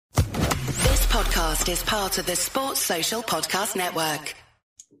podcast is part of the Sports Social Podcast Network.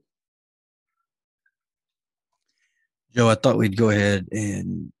 Joe, I thought we'd go ahead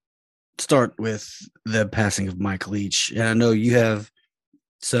and start with the passing of Mike Leach. And I know you have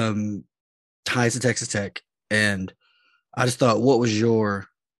some ties to Texas Tech, and I just thought, what was your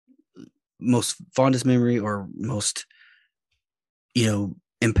most fondest memory or most,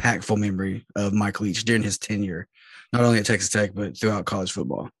 impactful memory of Mike Leach during his tenure, not only at Texas Tech, but throughout college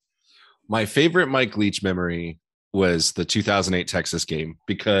football? My favorite Mike Leach memory was the 2008 Texas game,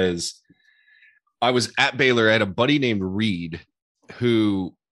 because I was at Baylor. I had a buddy named Reed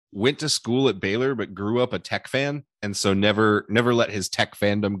who went to school at Baylor, but grew up a Tech fan. And so never let his Tech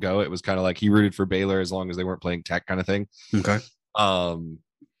fandom go. It was kind of like he rooted for Baylor as long as they weren't playing Tech, kind of thing. Okay.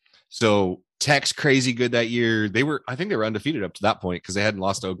 So Tech's crazy good that year. I think they were undefeated up to that point because they hadn't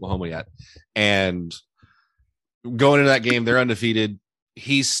lost to Oklahoma yet. And going into that game, they're undefeated.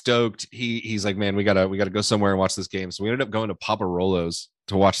 He's stoked. He's like, man, we gotta go somewhere and watch this game. So we ended up going to Papa Rolo's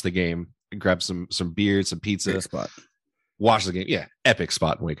to watch the game and grab some beer, some pizza. Great spot. Watch the game. Yeah, epic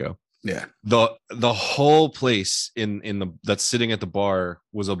spot in Waco. Yeah. The whole place that's sitting at the bar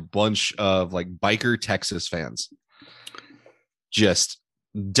was a bunch of like biker Texas fans. Just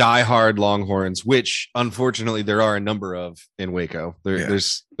diehard Longhorns, which unfortunately there are a number of in Waco.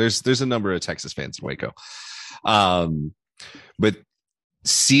 There's a number of Texas fans in Waco. But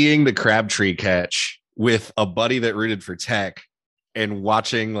seeing the Crabtree catch with a buddy that rooted for Tech and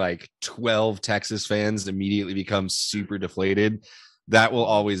watching like 12 Texas fans immediately become super deflated, that will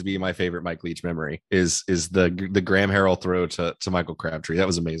always be my favorite Mike Leach memory is the Graham Harrell throw to Michael Crabtree. That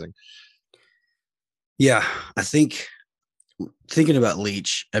was amazing. Yeah, I think thinking about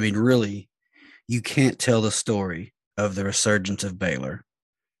Leach, I mean, really, you can't tell the story of the resurgence of Baylor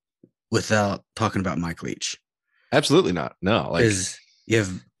without talking about Mike Leach. Absolutely not. No, like you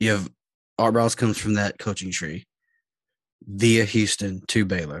have Art Briles comes from that coaching tree via Houston to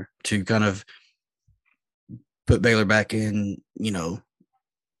Baylor to kind of put Baylor back in,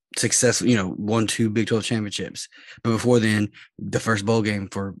 successful, won 2 Big 12 championships. But before then, the first bowl game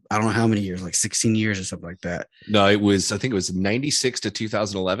for I don't know how many years, like 16 years or something like that. No, I think it was 96 to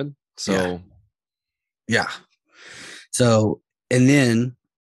 2011. So yeah. So, and then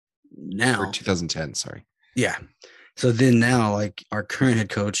now or 2010, sorry. Yeah. So then now, like, our current head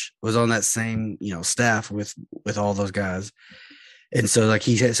coach was on that same, staff with all those guys. And so, like,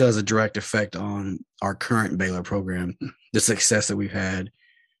 he has a direct effect on our current Baylor program, the success that we've had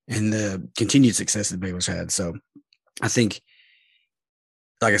and the continued success that Baylor's had. So I think,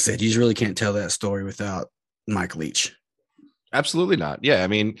 like I said, you just really can't tell that story without Mike Leach. Absolutely not. Yeah. I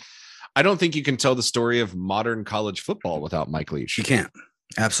mean, I don't think you can tell the story of modern college football without Mike Leach. You can't.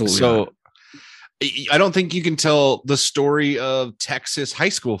 Absolutely so not. I don't think you can tell the story of Texas high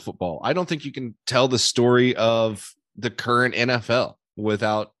school football. I don't think you can tell the story of the current NFL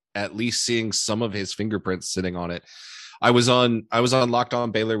without at least seeing some of his fingerprints sitting on it. I was on Locked On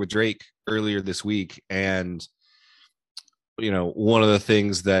Baylor with Drake earlier this week, and one of the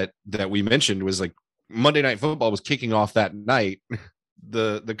things that we mentioned was like Monday Night Football was kicking off that night.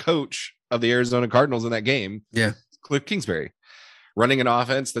 The coach of the Arizona Cardinals in that game, Cliff Kingsbury, running an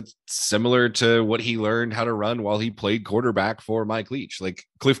offense that's similar to what he learned how to run while he played quarterback for Mike Leach. Like,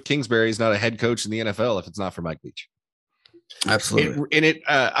 Cliff Kingsbury is not a head coach in the NFL if it's not for Mike Leach. Absolutely.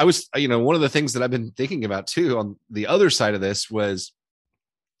 I was, one of the things that I've been thinking about too on the other side of this was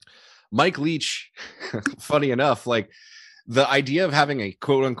Mike Leach. Funny enough, like the idea of having a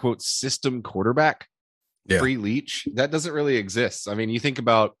quote unquote system quarterback, free Leach, that doesn't really exist. I mean, you think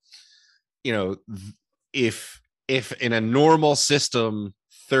about, if in a normal system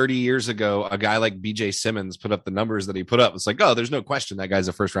 30 years ago, a guy like BJ Simmons put up the numbers that he put up, it's like, oh, there's no question that guy's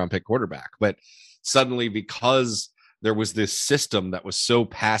a first round pick quarterback. But suddenly, because there was this system that was so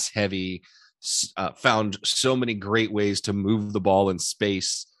pass heavy, found so many great ways to move the ball in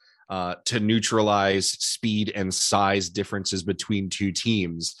space, to neutralize speed and size differences between two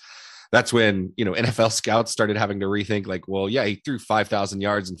teams. That's when, NFL scouts started having to rethink, like, well, yeah, he threw 5,000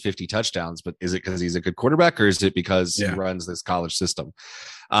 yards and 50 touchdowns, but is it because he's a good quarterback, or is it because he runs this college system?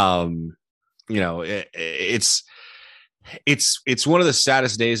 It's one of the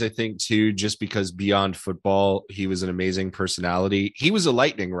saddest days, I think, too, just because beyond football, he was an amazing personality. He was a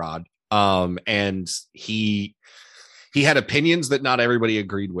lightning rod. And he had opinions that not everybody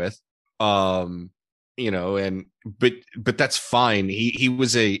agreed with. But that's fine. He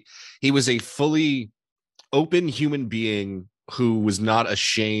was a fully open human being who was not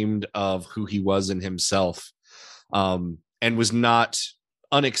ashamed of who he was in himself, and was not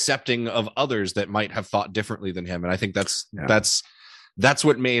unaccepting of others that might have thought differently than him. And I think that's that's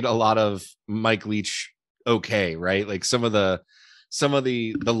what made a lot of Mike Leach okay, right? Like some of the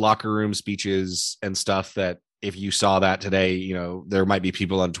locker room speeches and stuff that if you saw that today, you know, there might be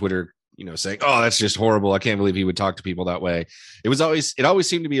people on Twitter, you know, saying, "Oh, that's just horrible. I can't believe he would talk to people that way." It always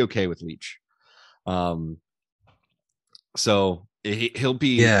seemed to be okay with Leach. So he'll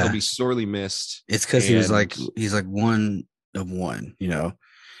be sorely missed. It's because he's like one of one, you know.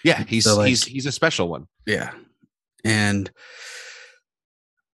 Yeah, he's a special one. Yeah, and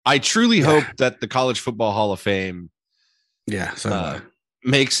I truly hope that the College Football Hall of Fame,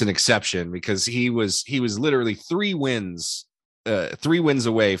 makes an exception, because he was literally 3 wins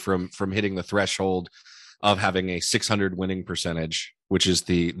away from hitting the threshold of having a 600 winning percentage, which is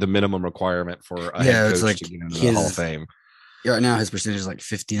the minimum requirement for a head coach to get into the Hall of Fame. Right now, his percentage is like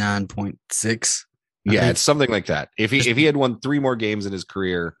 59.6. Yeah, it's something like that. If he had won 3 more games in his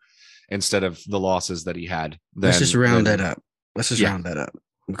career instead of the losses that he had, let's just round that up. Round that up.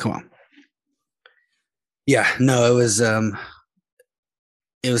 Come on. Yeah, no,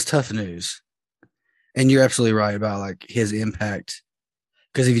 it was tough news, and you're absolutely right about like his impact.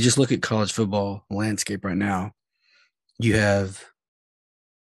 Because if you just look at college football landscape right now, you have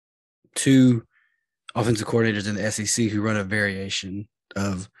 2 offensive coordinators in the SEC who run a variation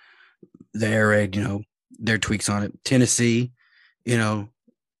of the air raid, you know, their tweaks on it. Tennessee, you know,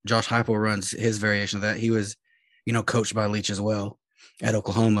 Josh Heupel runs his variation of that. He was, you know, coached by Leach as well at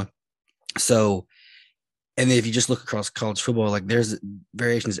Oklahoma. So, and then if you just look across college football, like there's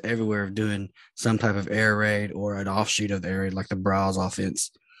variations everywhere of doing some type of air raid or an offshoot of the air raid, like the Browse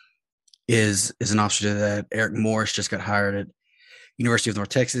offense is an offshoot of that. Eric Morris just got hired at University of North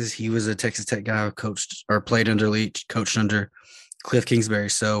Texas. He was a Texas Tech guy who coached or played under Leach, coached under Cliff Kingsbury.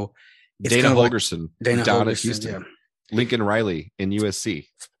 So Dana Holgerson, Dana down Holgerson, at Houston, yeah. Lincoln Riley in USC,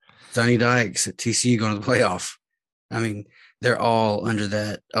 Sonny Dykes at TCU going to the playoff. I mean, they're all under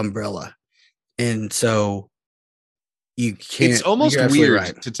that umbrella. And so you can't. It's almost weird,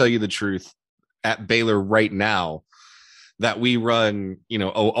 right, to tell you the truth, at Baylor right now that we run, you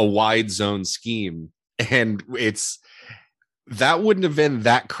know, a wide zone scheme, and that wouldn't have been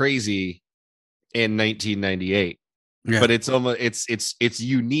that crazy in 1998. Yeah. But it's almost it's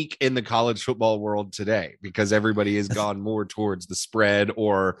unique in the college football world today, because everybody has gone more towards the spread,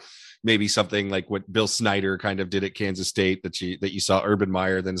 or maybe something like what Bill Snyder kind of did at Kansas State that you saw Urban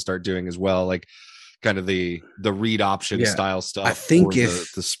Meyer then start doing as well, like kind of the read option style stuff. I think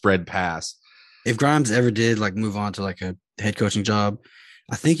if the spread pass, if Grimes ever did like move on to like a head coaching job,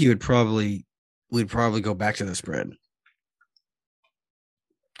 I think we'd probably go back to the spread.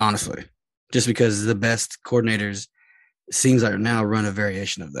 Honestly, just because the best coordinators seems like now run a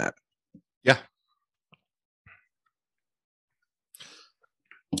variation of that. Yeah.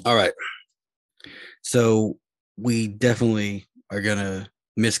 All right. So we definitely are going to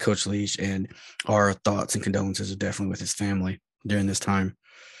miss Coach Leach, and our thoughts and condolences are definitely with his family during this time.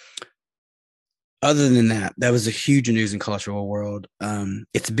 Other than that, that was a huge news in college football world.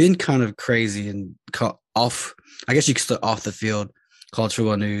 It's been kind of crazy and off, I guess you could say off the field college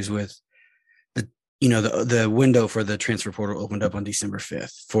football news with the window for the transfer portal opened up on December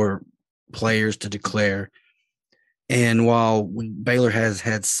 5th for players to declare. And while Baylor has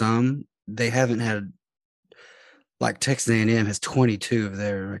had some, they haven't had, like Texas A&M has 22 of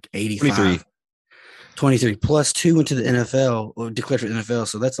their like 85. 23 plus 2 went to the NFL or declared for the NFL.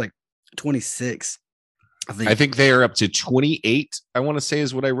 So that's like 26. I think they are up to 28. I want to say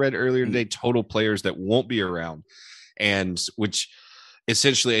is what I read earlier today, total players that won't be around. And which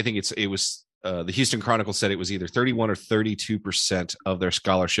essentially, I think it was the Houston Chronicle said it was either 31 or 32% of their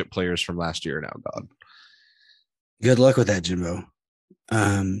scholarship players from last year are now gone. Good luck with that, Jimbo.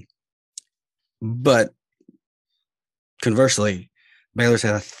 But conversely, Baylor's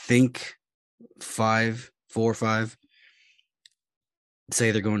had, I think, 4 or 5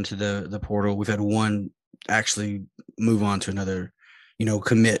 say they're going to the portal. We've had one actually move on to another,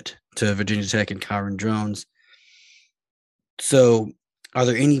 commit to Virginia Tech and Kyron Jones. So are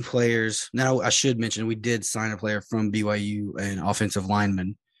there any players? Now, I should mention we did sign a player from BYU, an offensive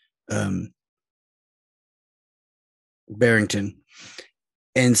lineman, Barrington.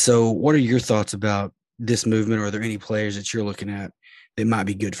 And so what are your thoughts about this movement? Or are there any players that you're looking at that might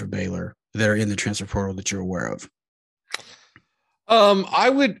be good for Baylor that are in the transfer portal that you're aware of? I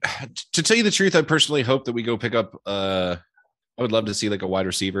would, to tell you the truth, I personally hope that we go pick up, I would love to see like a wide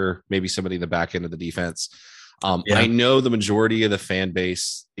receiver, maybe somebody in the back end of the defense. I know the majority of the fan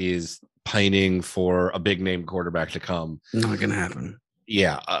base is pining for a big name quarterback to come. Not going to happen.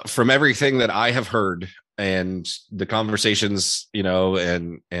 Yeah. From everything that I have heard and the conversations,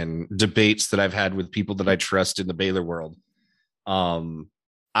 and debates that I've had with people that I trust in the Baylor world,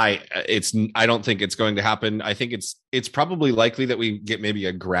 I don't think it's going to happen. I think it's probably likely that we get maybe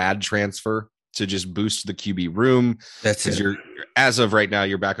a grad transfer to just boost the QB room. That's it. You're, as of right now,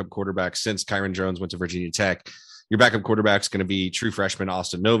 your backup quarterback, since Kyron Jones went to Virginia Tech, your backup quarterback is going to be true freshman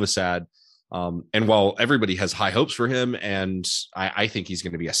Austin Novosad. And while everybody has high hopes for him, and I think he's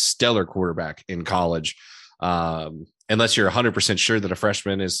going to be a stellar quarterback in college, unless you're 100% sure that a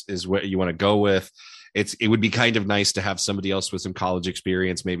freshman is what you want to go with, it would be kind of nice to have somebody else with some college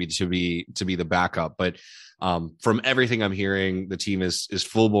experience, maybe to be the backup. But from everything I'm hearing, the team is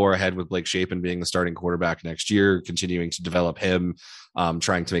full bore ahead with Blake Shapen being the starting quarterback next year, continuing to develop him,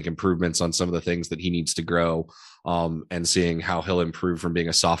 trying to make improvements on some of the things that he needs to grow, and seeing how he'll improve from being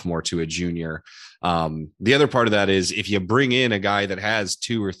a sophomore to a junior. The other part of that is if you bring in a guy that has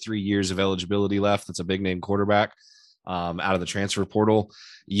 2 or 3 years of eligibility left, that's a big name quarterback out of the transfer portal,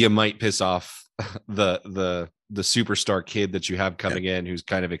 you might piss off the superstar kid that you have coming in who's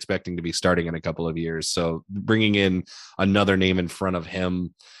kind of expecting to be starting in a couple of years. So bringing in another name in front of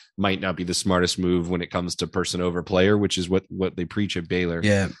him might not be the smartest move when it comes to person over player, which is what they preach at Baylor.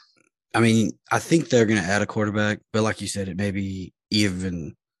 Yeah. I mean, I think they're going to add a quarterback, but like you said, it may be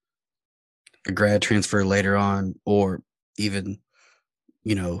even a grad transfer later on, or even,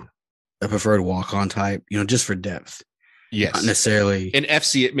 a preferred walk-on type, just for depth. Yes. Not necessarily an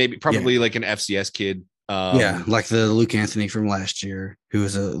like an FCS kid. Like the Luke Anthony from last year, who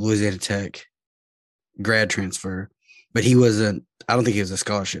was a Louisiana Tech grad transfer, but I don't think he was a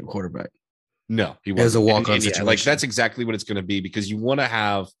scholarship quarterback. No, he was a walk-on situation. Like that's exactly what it's going to be, because you don't want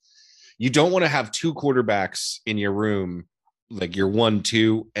to have 2 quarterbacks in your room, like you're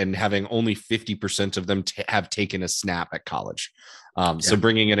 1-2, and having only 50% of them have taken a snap at college. So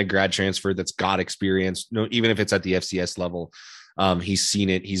bringing in a grad transfer that's got experience, even if it's at the FCS level, he's seen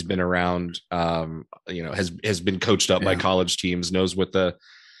it, he's been around, has been coached up by college teams, knows what the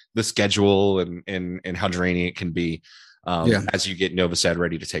schedule and how draining it can be as you get Novosad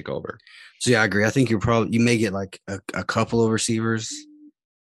ready to take over. So I agree. I think you may get like a couple of receivers,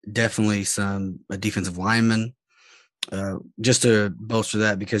 definitely a defensive lineman, just to bolster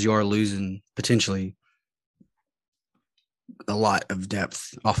that, because you are losing potentially a lot of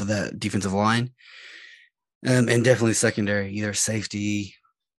depth off of that defensive line, and definitely secondary, either safety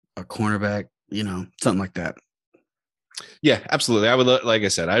or cornerback, something like that. Yeah, absolutely. I would, like I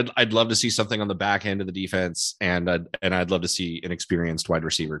said, I'd love to see something on the back end of the defense, and I'd love to see an experienced wide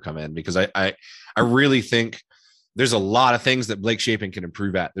receiver come in, because I really think there's a lot of things that Blake Shapen can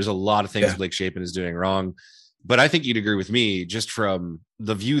improve at. There's a lot of things Blake Shapen is doing wrong. But I think you'd agree with me, just from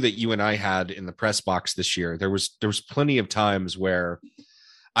the view that you and I had in the press box this year, there was plenty of times where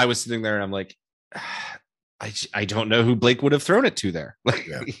I was sitting there and I'm like, I don't know who Blake would have thrown it to there.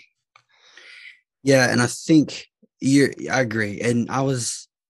 Yeah, and I think I agree. And I was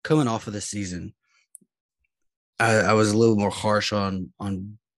coming off of the season, I was a little more harsh on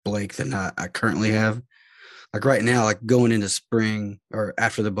Blake than I currently have. Like right now, like going into spring or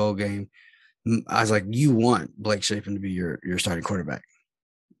after the bowl game, I was like, you want Blake Shapen to be your starting quarterback.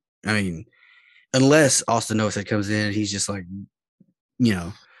 I mean, unless Austin Novosad comes in and he's just like,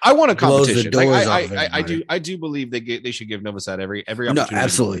 I want a competition. I do believe they should give Novosad every opportunity. No,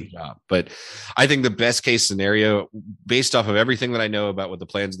 absolutely. Job. But I think the best case scenario, based off of everything that I know about what the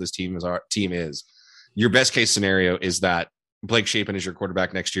plans of this team is, your best case scenario is that Blake Shapen is your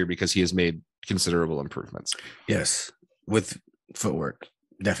quarterback next year, because he has made considerable improvements. Yes, with footwork,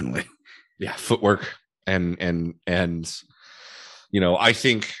 definitely. Yeah, footwork and I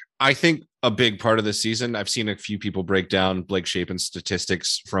think a big part of the season, I've seen a few people break down Blake Shapen's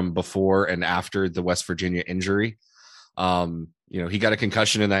statistics from before and after the West Virginia injury. He got a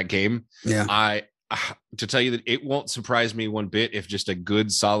concussion in that game. Yeah. To tell you that it won't surprise me one bit if just a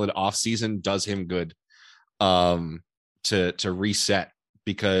good solid offseason does him good to reset,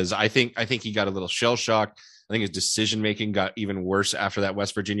 because I think he got a little shell shocked. I think his decision making got even worse after that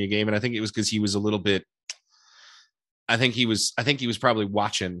West Virginia game, and I think it was because he was a little bit. I think he was probably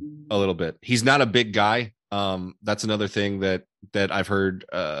watching a little bit. He's not a big guy. That's another thing that I've heard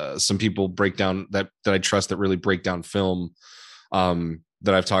some people break down that I trust that really break down film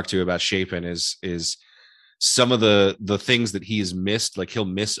that I've talked to about Shapen is some of the things that he has missed. Like he'll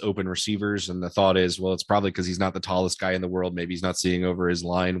miss open receivers, and the thought is, well, it's probably because he's not the tallest guy in the world. Maybe he's not seeing over his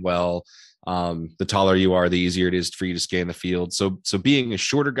line well. The taller you are, the easier it is for you to scan the field. So being a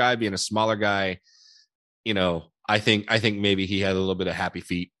shorter guy, being a smaller guy, I think maybe he had a little bit of happy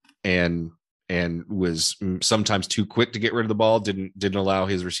feet and was sometimes too quick to get rid of the ball. Didn't allow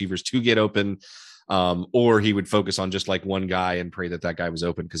his receivers to get open, or he would focus on just like one guy and pray that guy was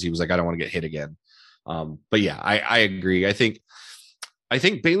open, because he was like, I don't want to get hit again. But yeah, I agree. I think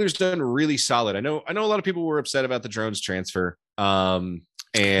Baylor's done really solid. I know a lot of people were upset about the Drones transfer. And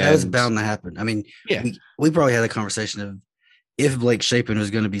that was bound to happen. I mean, yeah, we probably had a conversation of if Blake Shapen was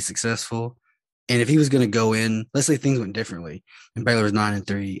going to be successful, and if he was going to go in, let's say things went differently, and Baylor was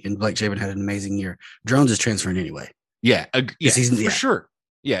 9-3, and Blake Shapen had an amazing year. Drones is transferring anyway. Yeah, for sure.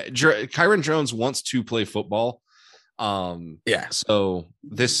 Yeah, Kyron Drones wants to play football. So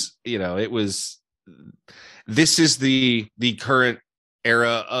this, this is the current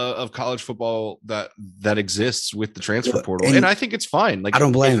era of college football that exists with the transfer portal, and I think it's fine. Like, I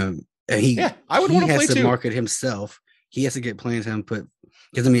don't blame him. I would want to play too. Market himself. He has to get playing time put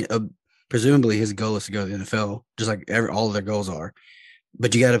because I mean, presumably his goal is to go to the NFL, just like all of their goals are.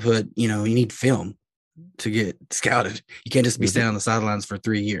 But you got to put, you need film to get scouted. You can't just be standing on the sidelines for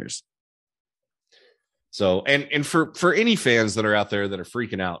 3 years. So, and for any fans that are out there that are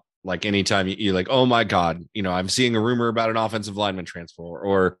freaking out, like anytime you're like, oh my God, I'm seeing a rumor about an offensive lineman transfer,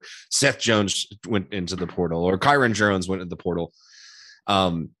 or Seth Jones went into the portal, or Kyron Jones went into the portal.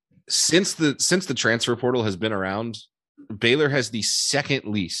 Since the transfer portal has been around, Baylor has the second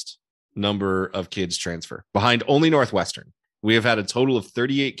least number of kids transfer, behind only Northwestern. We have had a total of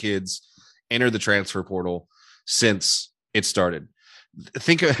 38 kids enter the transfer portal since it started.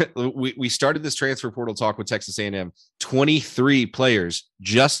 We started this transfer portal talk with Texas A&M. 23 players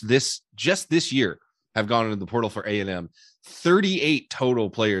just this year have gone into the portal for A&M. 38 total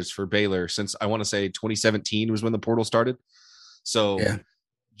players for Baylor since, I want to say, 2017 was when the portal started. So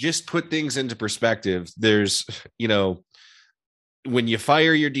just put things into perspective. There's, when you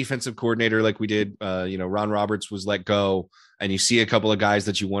fire your defensive coordinator like we did, Ron Roberts was let go, and you see a couple of guys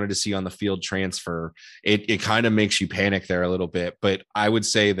that you wanted to see on the field transfer, it kind of makes you panic there a little bit. But I would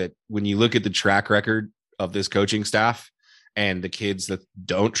say that when you look at the track record of this coaching staff and the kids that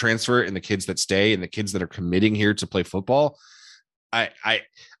don't transfer and the kids that stay and the kids that are committing here to play football, I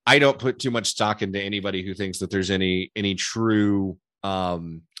don't put too much stock into anybody who thinks that there's any true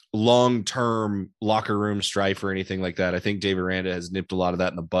long-term locker room strife or anything like that. I think Dave Aranda has nipped a lot of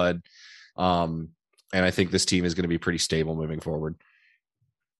that in the bud. And I think this team is going to be pretty stable moving forward.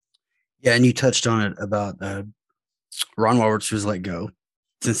 Yeah, and you touched on it about Ron Roberts was let go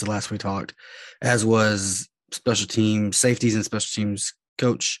since the last we talked, as was special team safeties and special teams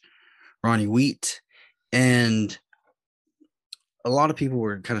coach Ronnie Wheat. And a lot of people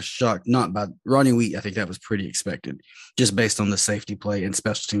were kind of shocked, not by Ronnie Wheat. I think that was pretty expected, just based on the safety play and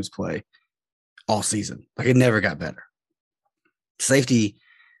special teams play all season. Like, it never got better. Safety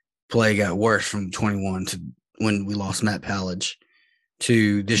play got worse from 21 to when we lost Matt Pallage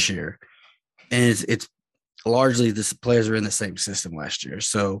to this year. And it's largely the players are in the same system last year.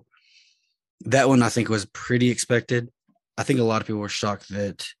 So that one I think was pretty expected. I think a lot of people were shocked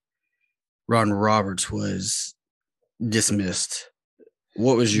that Ron Roberts was dismissed.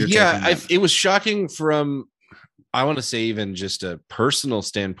 What was your take on that? It was shocking from, I want to say, even just a personal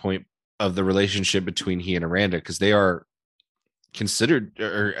standpoint of the relationship between he and Aranda, because they are considered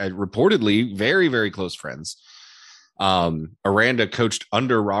or reportedly very, very close friends. Aranda coached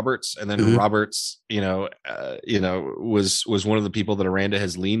under Roberts, and then Roberts, was one of the people that Aranda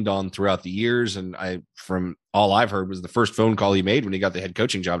has leaned on throughout the years. And from all I've heard, was the first phone call he made when he got the head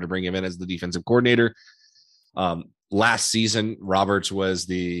coaching job to bring him in as the defensive coordinator. Last season, Roberts was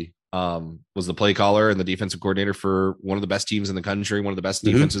the play caller and the defensive coordinator for one of the best teams in the country, one of the best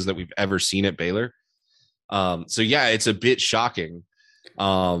defenses that we've ever seen at Baylor. So yeah, it's a bit shocking.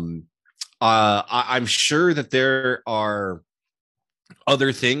 I'm sure that there are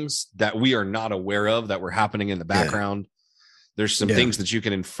other things that we are not aware of that were happening in the background. There's some things that you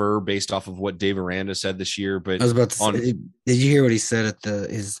can infer based off of what Dave Aranda said this year. But I was about to say, did you hear what he said at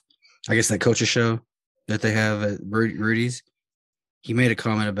that coach's show that they have at Rudy's? He made a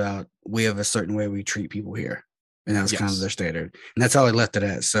comment about, we have a certain way we treat people here. And that was kind of their standard. And that's how they left it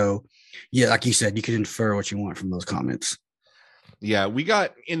at. So yeah, like you said, you can infer what you want from those comments. Yeah, we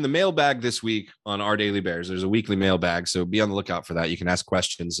got in the mailbag this week on Our Daily Bears. There's a weekly mailbag, so be on the lookout for that. You can ask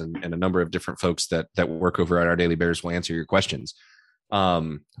questions, and a number of different folks that work over at Our Daily Bears will answer your questions.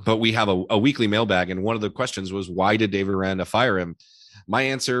 But we have a weekly mailbag, and one of the questions was, why did Dave Aranda fire him? My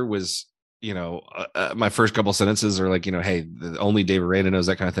answer was, my first couple sentences are like, hey, only Dave Aranda knows,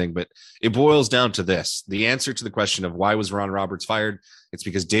 that kind of thing. But it boils down to this. The answer to the question of why was Ron Roberts fired, it's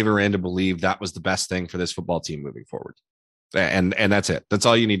because Dave Aranda believed that was the best thing for this football team moving forward. And that's it. That's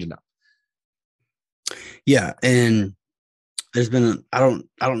all you need to know. Yeah. And there's been, I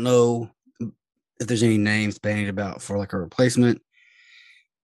don't know if there's any names bandied about for like a replacement.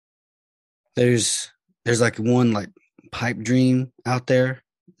 There's like one like pipe dream out there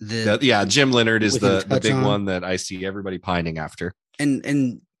Jim Leonhard is we can the touch big on. one that I see everybody pining after.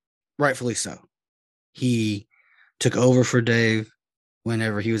 And rightfully so. He took over for Dave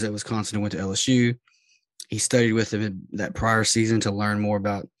whenever he was at Wisconsin and went to LSU. He studied with him in that prior season to learn more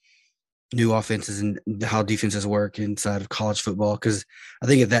about new offenses and how defenses work inside of college football. Because I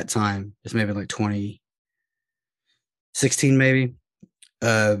think at that time, it's maybe like 2016, maybe,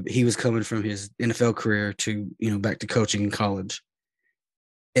 he was coming from his NFL career to, back to coaching in college.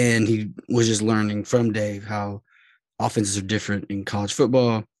 And he was just learning from Dave how offenses are different in college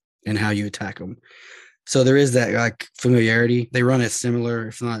football and how you attack them. So there is that like familiarity. They run a similar,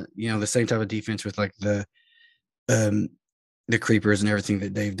 if not, the same type of defense with like the creepers and everything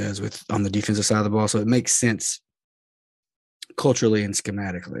that Dave does with on the defensive side of the ball. So it makes sense culturally and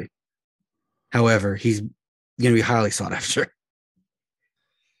schematically. However, he's going to be highly sought after.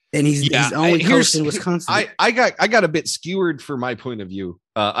 And he's only coached in Wisconsin. I got a bit skewered for my point of view.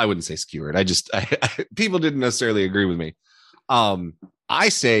 I wouldn't say skewered. People didn't necessarily agree with me. I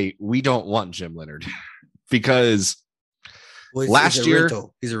say we don't want Jim Leonhard because last year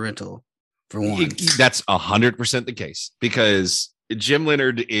he's a rental for one. That's 100% the case because Jim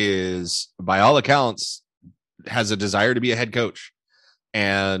Leonhard is, by all accounts, has a desire to be a head coach,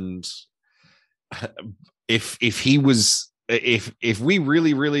 and if we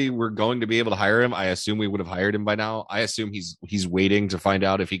really were going to be able to hire him, I assume we would have hired him by now. I assume he's waiting to find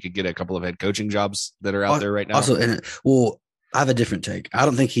out if he could get a couple of head coaching jobs that are out there right now. Also, I have a different take. I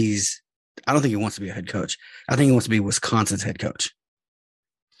don't think he wants to be a head coach. I think he wants to be Wisconsin's head coach.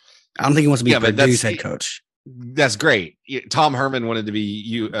 I don't think he wants to be Purdue's head coach. That's great. Tom Herman wanted to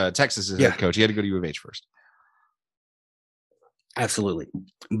be Texas's head coach. He had to go to U of H first. Absolutely.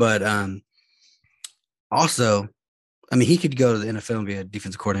 But also, I mean, he could go to the NFL and be a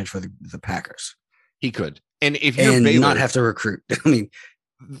defensive coordinator for the Packers. He could. And if you're Baylor, not have to recruit. I mean,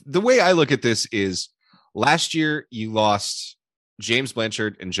 the way I look at this is last year you lost James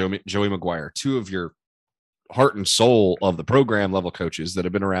Blanchard and Joey Maguire, two of your heart and soul of the program level coaches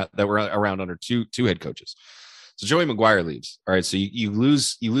that were around under two head coaches. So Joey Maguire leaves. All right. So you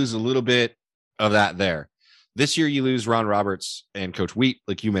lose a little bit of that there. This year you lose Ron Roberts and Coach Wheat,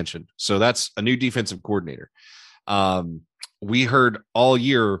 like you mentioned. So that's a new defensive coordinator. We heard all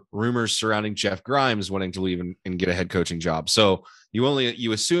year rumors surrounding Jeff Grimes wanting to leave and get a head coaching job. So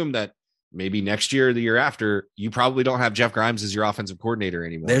you assume that maybe next year or the year after, you probably don't have Jeff Grimes as your offensive coordinator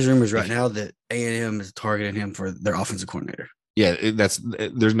anymore. There's rumors right now that A&M is targeting him for their offensive coordinator. Yeah,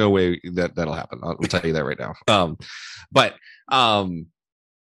 there's no way that'll happen. I'll tell you that right now.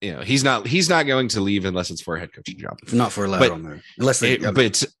 He's not going to leave unless it's for a head coaching job. Not for a lateral move.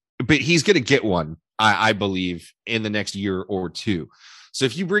 But he's going to get one, I believe, in the next year or two. So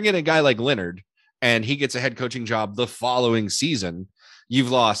if you bring in a guy like Leonhard and he gets a head coaching job the following season, you've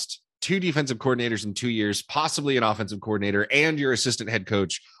lost two defensive coordinators in 2 years, possibly an offensive coordinator and your assistant head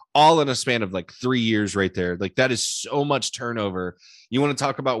coach, all in a span of like 3 years right there. Like that is so much turnover. You want to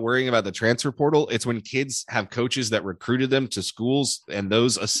talk about worrying about the transfer portal? It's when kids have coaches that recruited them to schools and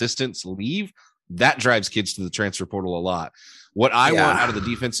those assistants leave. That drives kids to the transfer portal a lot. What I want out of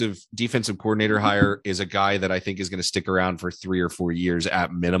the defensive coordinator hire is a guy that I think is going to stick around for 3 or 4 years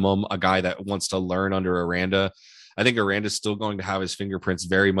at minimum, a guy that wants to learn under Aranda. I think Aranda's still going to have his fingerprints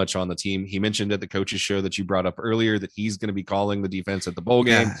very much on the team. He mentioned at the coaches show that you brought up earlier that he's going to be calling the defense at the bowl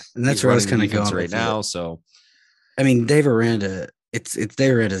game. And that's where I was kind of going right now. So, I mean, Dave Aranda, it's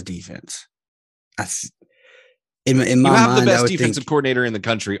Dave Aranda's defense. In my mind, you have the best defensive coordinator in the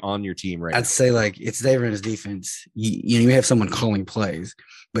country on your team right now. I'd say like it's Dave Aranda's defense. You have someone calling plays,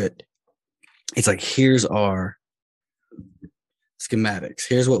 but it's like here's our schematics.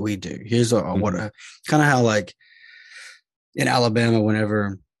 Here's what we do. Here's what kind of how like in Alabama,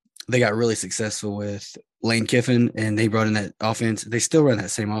 whenever they got really successful with Lane Kiffin and they brought in that offense, they still run that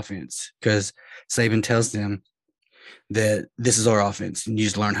same offense because Saban tells them that this is our offense and you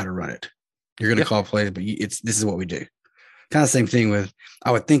just learn how to run it. You're going to call plays, but this is what we do. Kind of same thing with,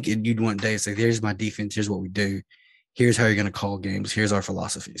 I would think you'd want Dave to say, here's my defense. Here's what we do. Here's how you're going to call games. Here's our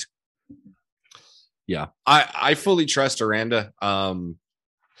philosophies. Yeah, I fully trust Aranda.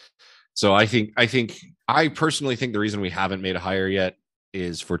 So I personally think the reason we haven't made a hire yet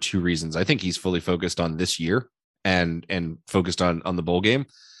is for two reasons. I think he's fully focused on this year and focused on the bowl game.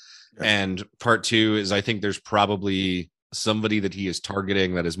 Yeah. And part two is I think there's probably somebody that he is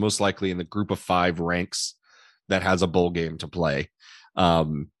targeting that is most likely in the group of 5 ranks that has a bowl game to play.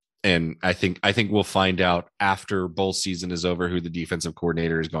 And I think we'll find out after bowl season is over who the defensive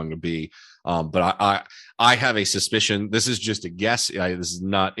coordinator is going to be. But I have a suspicion. This is just a guess. This is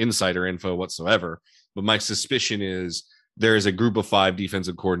not insider info whatsoever. But my suspicion is there is a group of 5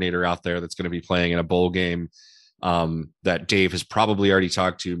 defensive coordinator out there that's going to be playing in a bowl game that Dave has probably already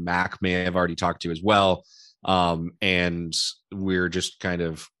talked to. Mac may have already talked to as well. And we're just kind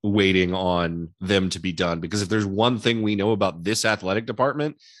of waiting on them to be done, because if there's one thing we know about this athletic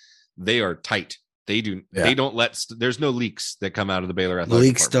department, they are tight. They don't let, there's no leaks that come out of the Baylor athletic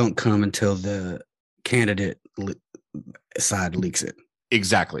leaks department. don't come until the candidate side leaks it.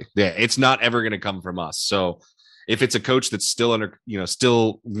 Exactly. Yeah. It's not ever going to come from us. So if it's a coach that's still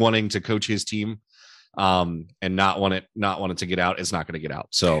still wanting to coach his team, and not want it to get out, it's not going to get out.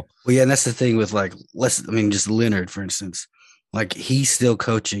 So, well, yeah. And that's the thing with just Leonard, for instance, like he's still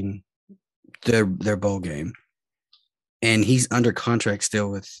coaching their bowl game, and he's under contract still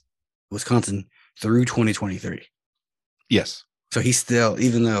with Wisconsin through 2023. Yes. So he's still,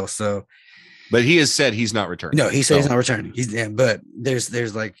 but he has said he's not returning. No, he said he's not returning. But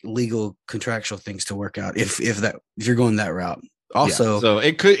there's like legal contractual things to work out if you're going that route. Also, so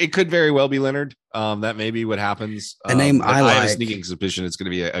it could very well be Leonard. That may be what happens. A name I have a sneaking suspicion it's going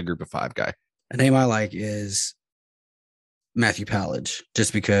to be a group of 5 guy. A name I like is Matthew Pallage,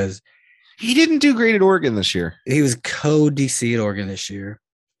 just because he didn't do great at Oregon this year. He was co-DC at Oregon this year.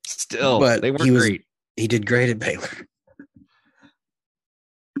 Still, but they weren't great. He did great at Baylor.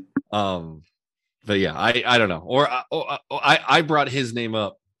 But yeah, I don't know. Or I brought his name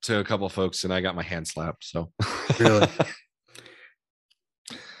up to a couple of folks and I got my hand slapped. So really,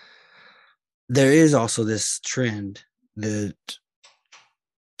 there is also this trend that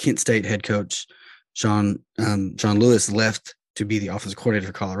Kent State head coach John Lewis left to be the offensive coordinator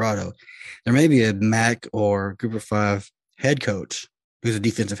for Colorado. There may be a MAC or Group of 5 head coach who's a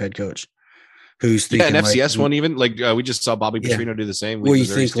defensive head coach who's thinking an FCS one, even like we just saw Bobby Petrino do the same. Where you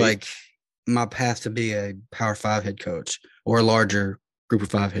think like my path to be a Power 5 head coach or a larger Group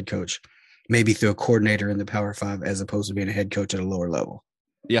of 5 head coach, maybe through a coordinator in the Power 5 as opposed to being a head coach at a lower level.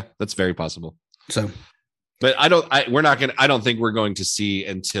 Yeah, that's very possible. So, but I don't think we're going to see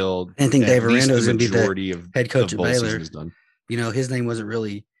until I think Dave Aranda is going to be the head coach at Baylor. Done. His name wasn't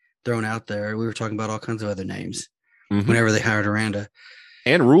really thrown out there. We were talking about all kinds of other names mm-hmm. whenever they hired Aranda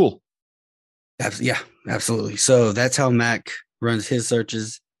and Rule. Yeah, absolutely. So that's how Mac runs his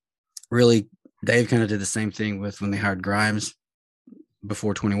searches. Really, Dave kind of did the same thing with when they hired Grimes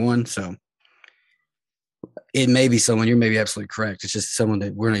before 21. So it may be someone, you're maybe absolutely correct. It's just someone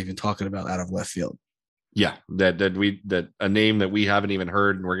that we're not even talking about out of left field. Yeah, that a name that we haven't even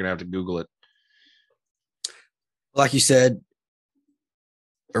heard, and we're gonna have to Google it. Like you said,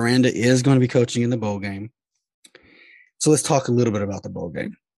 Aranda is going to be coaching in the bowl game. So let's talk a little bit about the bowl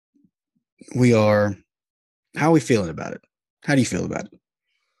game. How are we feeling about it? How do you feel about it?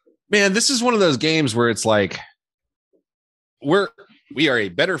 Man, this is one of those games where it's like we are a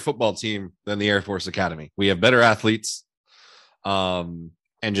better football team than the Air Force Academy. We have better athletes. And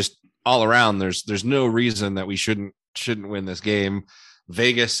just all around, there's no reason that we shouldn't win this game.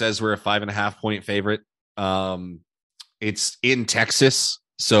 Vegas says we're a 5.5 point favorite. It's in Texas.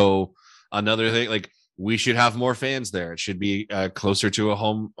 So another thing, like, we should have more fans there. It should be closer to a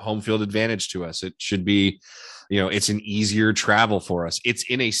home field advantage to us. It should be, it's an easier travel for us. It's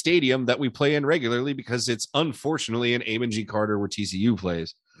in a stadium that we play in regularly because it's unfortunately in Amon G. Carter where TCU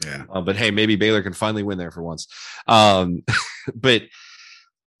plays. Yeah. But hey, maybe Baylor can finally win there for once. But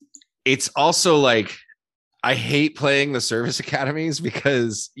it's also like, I hate playing the service academies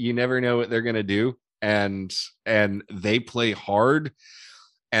because you never know what they're going to do. And they play hard.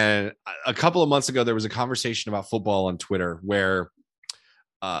 And a couple of months ago, there was a conversation about football on Twitter where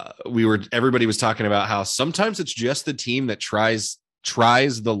everybody was talking about how sometimes it's just the team that tries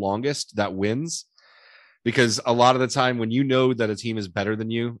the longest that wins, because a lot of the time when you know that a team is better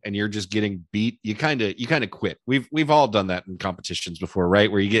than you and you're just getting beat, you kind of quit. We've all done that in competitions before, right?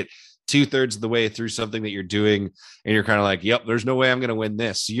 Where you get 2/3 of the way through something that you're doing and you're kind of like, yep, there's no way I'm going to win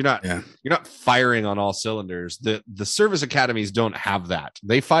this. So you're not firing on all cylinders. The service academies don't have that.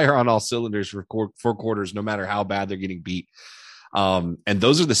 They fire on all cylinders for 4 quarters, no matter how bad they're getting beat. And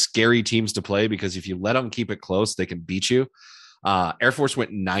those are the scary teams to play, because if you let them keep it close, they can beat you. Air Force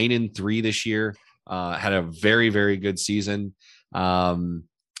went 9-3 this year, had a very, very good season.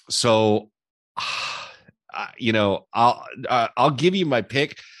 So I'll give you my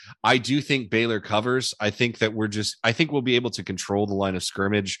pick. I do think Baylor covers. I think that we'll be able to control the line of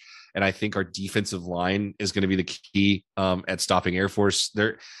scrimmage. And I think our defensive line is going to be the key at stopping Air Force.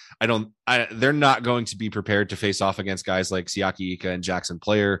 They're not going to be prepared to face off against guys like Siaki Ika and Jackson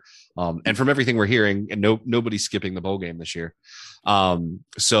Player. And from everything we're hearing, and nobody's skipping the bowl game this year.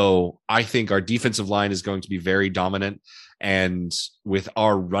 So I think our defensive line is going to be very dominant. And with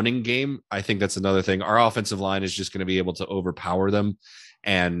our running game, I think that's another thing. Our offensive line is just going to be able to overpower them.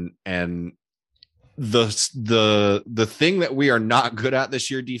 And the thing that we are not good at this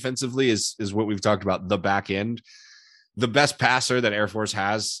year defensively is what we've talked about, the back end. The best passer that Air Force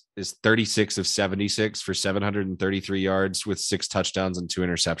has is 36 of 76 for 733 yards with 6 touchdowns and 2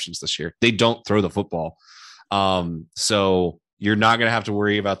 interceptions this year. They don't throw the football. So you're not going to have to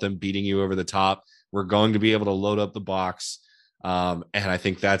worry about them beating you over the top. We're going to be able to load up the box. And I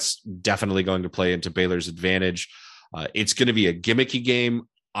think that's definitely going to play into Baylor's advantage. It's going to be a gimmicky game.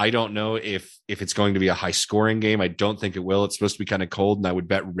 I don't know if it's going to be a high scoring game. I don't think it will. It's supposed to be kind of cold, and I would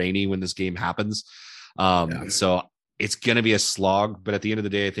bet rainy when this game happens. So it's going to be a slog, but at the end of the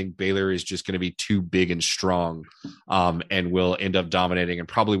day, I think Baylor is just going to be too big and strong, and will end up dominating and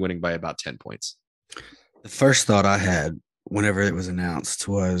probably winning by about 10 points. The first thought I had whenever it was announced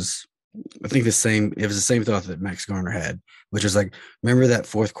was, I think it was the same thought that Max Garner had, which was like, remember that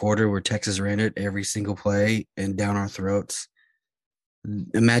fourth quarter where Texas ran it every single play and down our throats?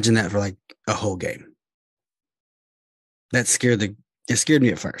 Imagine that for like a whole game. It scared me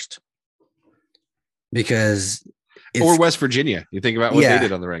at first, because or West Virginia. You think about what they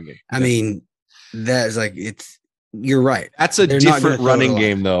did on the run game. I mean, that is like, you're right. That's a different running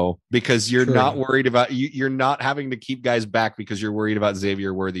game though, because you're not worried about you're not having to keep guys back because you're worried about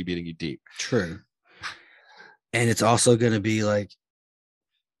Xavier Worthy beating you deep. True. And it's also going to be like,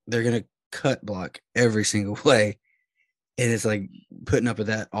 they're going to cut block every single play. And it's like, putting up with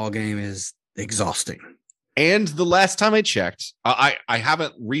that all game is exhausting. And the last time I checked, I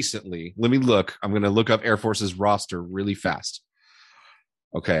haven't recently. Let me look. I'm going to look up Air Force's roster really fast.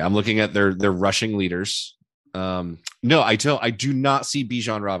 Okay, I'm looking at their rushing leaders. No, I do not see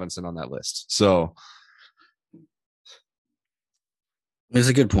Bijan Robinson on that list. So it's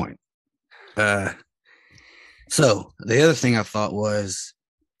a good point. So the other thing I thought was,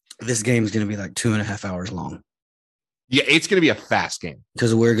 this game is going to be like 2.5 hours long. Yeah, it's going to be a fast game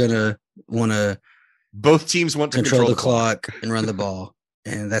because we're going to want to. Both teams want to control the clock and run the ball,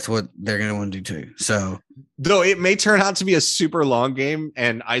 and that's what they're going to want to do too. So, though it may turn out to be a super long game,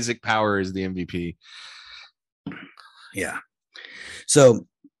 and Isaac Power is the MVP. Yeah. So,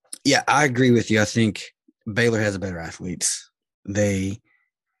 yeah, I agree with you. I think Baylor has better athletes. They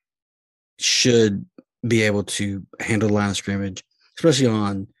should be able to handle the line of scrimmage, especially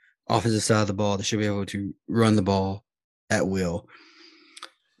on offensive side of the ball. They should be able to run the ball at will.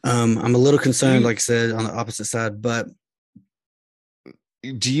 I'm a little concerned, like I said, on the opposite side, but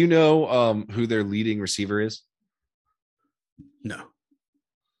do you know who their leading receiver is? No.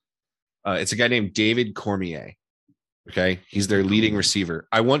 It's a guy named David Cormier. Okay. He's their leading receiver.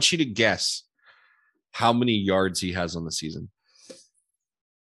 I want you to guess how many yards he has on the season.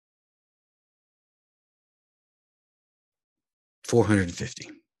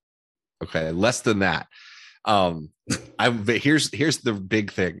 450. Okay. Less than that. But here's the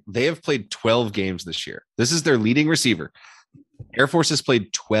big thing. They have played 12 games this year. This is their leading receiver. Air Force has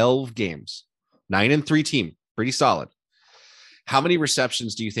played 12 games, 9-3 team, pretty solid. How many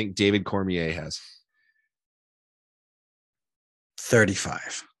receptions do you think David Cormier has?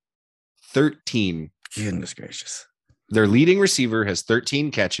 35. 13. Goodness gracious. Their leading receiver has 13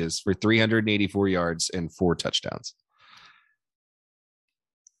 catches for 384 yards and 4 touchdowns.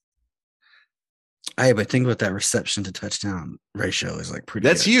 Hey, but think about that reception to touchdown ratio is like pretty.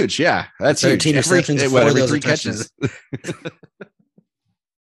 That's good. Huge. Yeah, that's 13 huge. receptions, every 3 catches.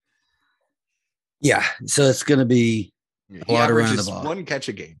 Yeah, so it's going to be a lot around the ball. 1 catch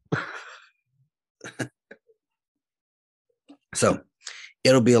a game. So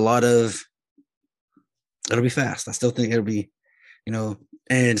it'll be it'll be fast. I still think it'll be,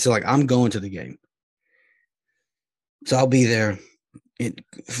 and so like I'm going to the game. So I'll be there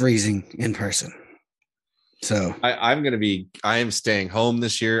freezing in person. So I am staying home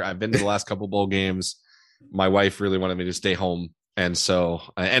this year. I've been to the last couple bowl games. My wife really wanted me to stay home. And so,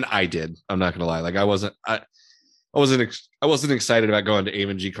 and I did, I'm not going to lie. Like I wasn't excited about going to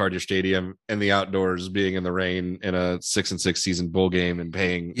Amon G. Carter Stadium in the outdoors, being in the rain in a 6-6 season bowl game and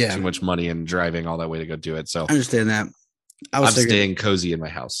paying too much money and driving all that way to go do it. So I understand that. I'm staying cozy in my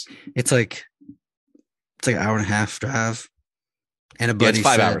house. It's like an hour and a half drive. And a buddy it's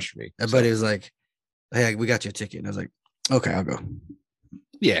 5 hours for me. A buddy was like, "Hey, we got you a ticket." And I was like, "Okay, I'll go."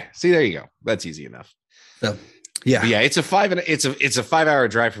 Yeah. See, there you go. That's easy enough. So, yeah. But yeah. It's a 5 hour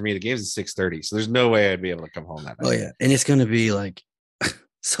drive for me. The game's at 6:30. So there's no way I'd be able to come home that night. Oh yeah. And it's going to be like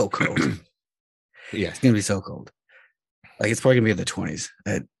so cold. Yeah. It's going to be so cold. Like it's probably going to be in the 20s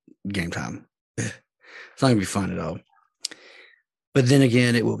at game time. It's not going to be fun at all. But then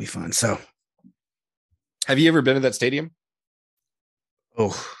again, it will be fun. So, have you ever been to that stadium?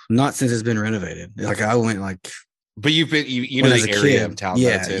 Oh, not since it's been renovated. Like I went like But you know when I was the a area kid. of town that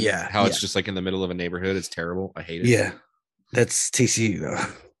Yeah, it's in, yeah, how yeah, it's just like in the middle of a neighborhood. It's terrible. I hate it. yeah. That's TCU though.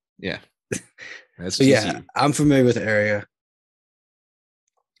 Yeah, that's So yeah, TCU. I'm familiar with the area.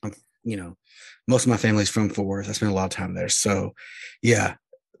 I'm, most of my family's from Fort Worth. I spent a lot of time there. So yeah,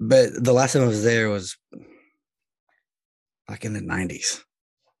 but the last time I was there was like in the 90s.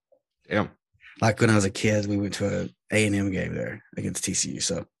 Yeah. Like when I was a kid, we went to A&M game there against TCU.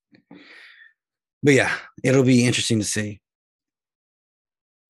 So, but yeah, it'll be interesting to see.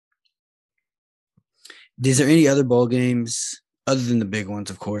 Is there any other bowl games other than the big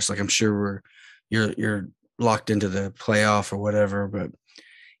ones? Of course, like I'm sure you're locked into the playoff or whatever. But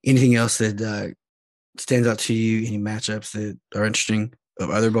anything else that stands out to you? Any matchups that are interesting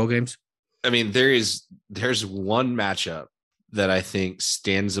of other bowl games? I mean, there's one matchup that I think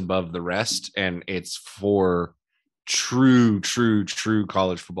stands above the rest, and it's for true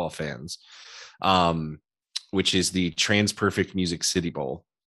college football fans, which is the Trans Perfect Music City Bowl,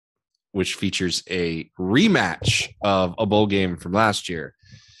 which features a rematch of a bowl game from last year,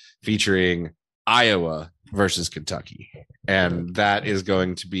 featuring Iowa versus Kentucky, and that is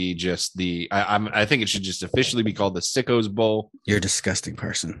going to be just I think it should just officially be called the Sickos Bowl. You're a disgusting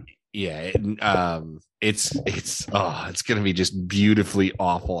person. Yeah, it's going to be just beautifully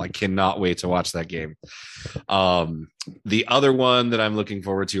awful. I cannot wait to watch that game. The other one that I'm looking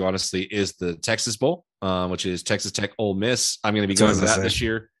forward to, honestly, is the Texas Bowl, which is Texas Tech Ole Miss. I'm going to be going to that this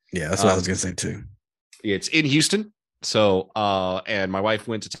year. Yeah, that's what I was going to say too. It's in Houston. So, and my wife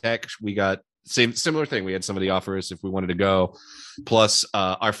went to Tech. We got similar thing. We had somebody offer us if we wanted to go. Plus,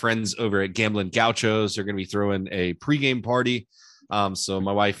 our friends over at Gamblin' Gauchos are going to be throwing a pregame party. So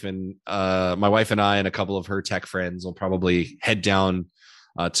my wife and I and a couple of her Tech friends will probably head down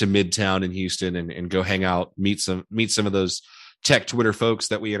to Midtown in Houston and go hang out, meet some of those Tech Twitter folks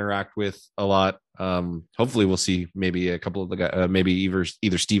that we interact with a lot. Hopefully we'll see maybe a couple of the guys, maybe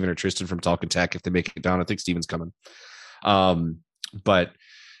either Steven or Tristan from Talking Tech if they make it down. I think Steven's coming. But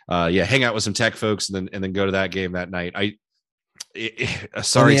hang out with some Tech folks and then go to that game that night.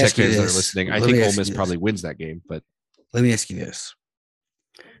 Sorry, Tech fans that are listening. I think Ole Miss probably wins that game, but let me ask you this.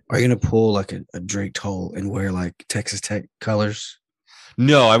 Are you going to pull like a Drake Toll and wear like Texas Tech colors?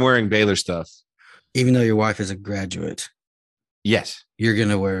 No, I'm wearing Baylor stuff. Even though your wife is a graduate? Yes. You're going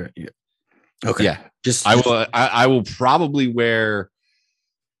to wear. Okay. Yeah. I will probably wear.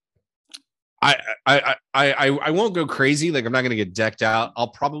 I won't go crazy. Like I'm not going to get decked out. I'll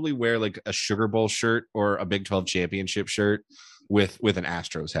probably wear like a Sugar Bowl shirt or a Big 12 championship shirt with an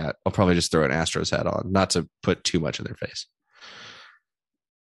Astros hat. I'll probably just throw an Astros hat on, not to put too much in their face.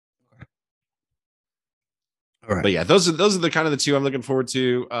 All right. But yeah, those are the kind of the two I'm looking forward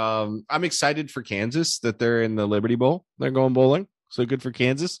to. I'm excited for Kansas that they're in the Liberty Bowl. They're going bowling, so good for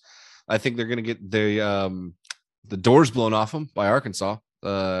Kansas. I think they're going to get the doors blown off them by Arkansas.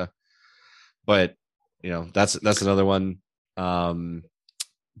 But that's another one.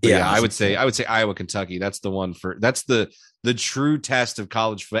 I would say Iowa, Kentucky. That's the one that's the true test of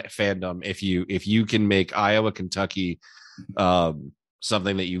college fandom. If you can make Iowa, Kentucky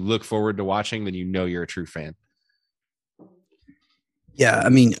something that you look forward to watching, then you're a true fan. Yeah, I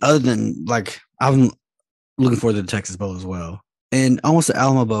mean, other than like, I'm looking forward to the Texas Bowl as well, and almost the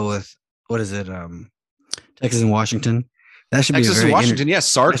Alamo Bowl with what is it, Texas and Washington. That should Texas be and Washington. Yes,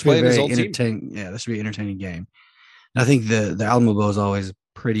 Sark's playing his old team. Yeah, that should be an entertaining game. I think the Alamo Bowl is always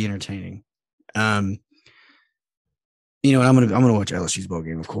pretty entertaining. I'm gonna watch LSU's bowl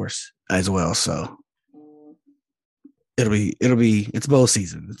game, of course, as well. So it's bowl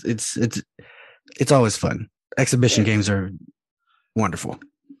season. It's always fun. Exhibition games are wonderful.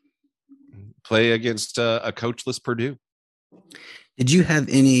 Play against a coachless Purdue. Did you have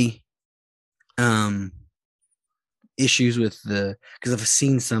any issues with because I've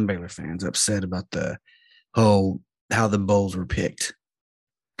seen some Baylor fans upset about how the bowls were picked?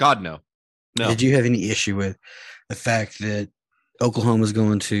 God, no. Did you have any issue with the fact that Oklahoma's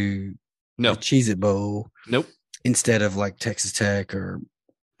going to the Cheez-It Bowl? Nope. Instead of like Texas Tech or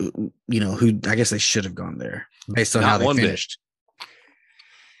who I guess they should have gone there based on how they finished.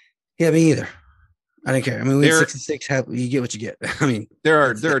 Yeah, me either. I didn't care. I mean, we 66. You get what you get. I mean, there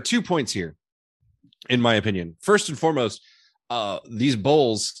are 2 points here, in my opinion. First and foremost, these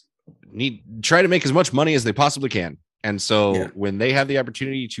bowls try to make as much money as they possibly can, and so when they have the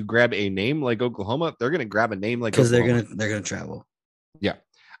opportunity to grab a name like Oklahoma, they're going to grab a name like Oklahoma because they're gonna travel. Yeah,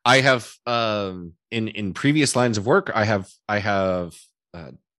 I have in previous lines of work, I have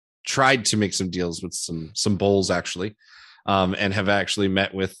tried to make some deals with some bowls actually. And have actually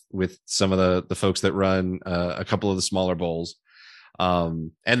met with some of the folks that run a couple of the smaller bowls.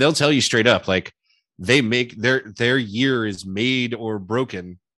 And they'll tell you straight up, like they make their year is made or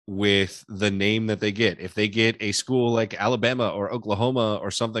broken with the name that they get. If they get a school like Alabama or Oklahoma or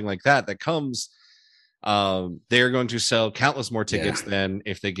something like that comes, they're going to sell countless more tickets than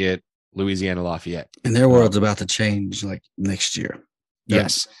if they get Louisiana Lafayette. And their world's about to change like next year.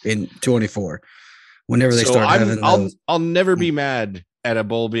 Yes, in 24. Whenever they start having those. I'll never be mad at a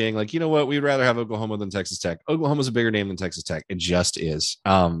bowl being like, you know what, we'd rather have Oklahoma than Texas Tech. Oklahoma's a bigger name than Texas Tech. It just is.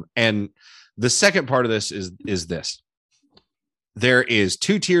 And the second part of this is this. There is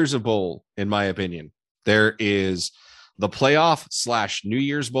 2 tiers of bowl, in my opinion. There is the playoff / New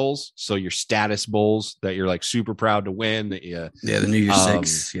Year's bowls. So your status bowls that you're like super proud to win. The New Year's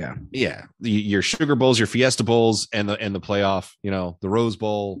Six. Yeah. Your Sugar Bowls, your Fiesta Bowls, and the playoff, the Rose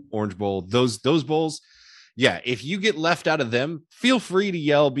Bowl, Orange Bowl, those bowls. Yeah. If you get left out of them, feel free to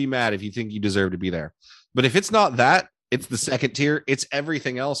yell, be mad if you think you deserve to be there. But if it's not that, it's the second tier. It's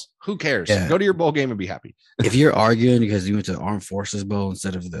everything else. Who cares? Yeah. Go to your bowl game and be happy. If you're arguing because you went to the Armed Forces Bowl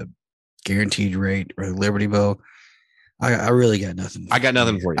instead of the Guaranteed Rate or the Liberty Bowl, I really got nothing. I got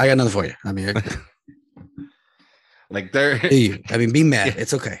nothing for you. I got nothing for you. I mean, like there. Be mad.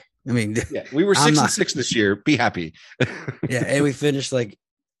 It's okay. I mean, we were 6-6 this year. Be happy. Yeah, and we finished like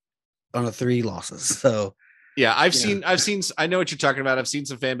on a 3 losses. So yeah, I've seen. I know what you're talking about. I've seen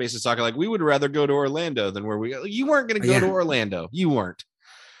some fan bases talking like we would rather go to Orlando than where we. You weren't going to go to Orlando. You weren't.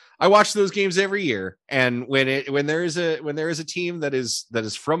 I watch those games every year, and when there is a team that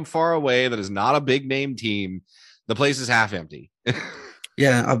is from far away, that is not a big name team, the place is half empty.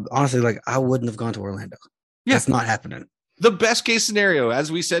 Yeah, honestly, I wouldn't have gone to Orlando. Yeah, that's not happening. The best case scenario,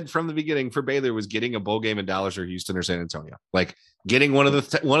 as we said from the beginning, for Baylor was getting a bowl game in Dallas or Houston or San Antonio. Like getting one of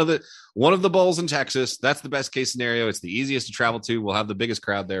the bowls in Texas. That's the best case scenario. It's the easiest to travel to. We'll have the biggest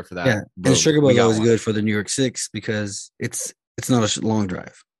crowd there for that. Yeah, and the Sugar Bowl is always good for the New York Six because it's not a long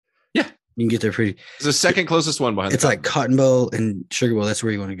drive. Yeah, you can get there pretty. It's the second closest one behind. It's like Cotton Bowl and Sugar Bowl. That's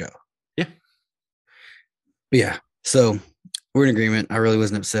where you want to go. Yeah, but yeah. So we're in agreement. I really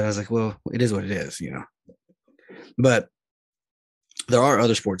wasn't upset. I was like, well, it is what it is, But there are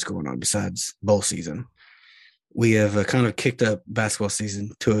other sports going on besides bowl season. We have kind of kicked up basketball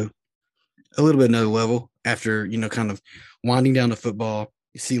season to a little bit another level after, kind of winding down to football.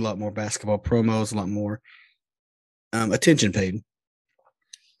 You see a lot more basketball promos, a lot more attention paid.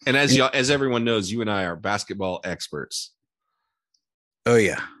 And as everyone knows, you and I are basketball experts. Oh,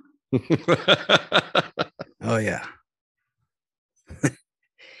 yeah. Oh, yeah.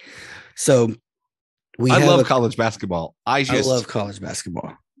 So I love college basketball. I love college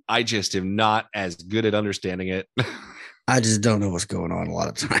basketball. I just am not as good at understanding it. I just don't know what's going on a lot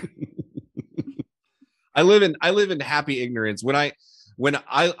of time. I live in happy ignorance. When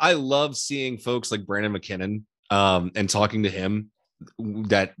I love seeing folks like Brandon McKinnon and talking to him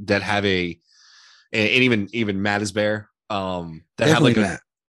that have and even Matt is Bear that Definitely have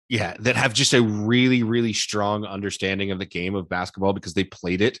that have just a really, really strong understanding of the game of basketball because they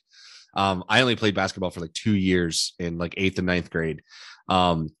played it. I only played basketball for like 2 years in like 8th and 9th grade.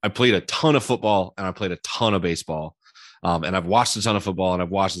 I played a ton of football and I played a ton of baseball. And I've watched a ton of football and I've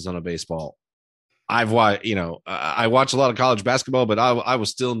watched a ton of baseball. I watch a lot of college basketball, but I will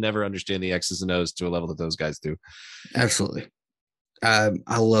still never understand the X's and O's to a level that those guys do. Absolutely. I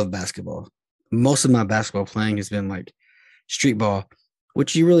love basketball. Most of my basketball playing has been like street ball,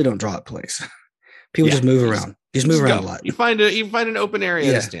 which you really don't draw at place. People just move around. Just move around a lot. You find an open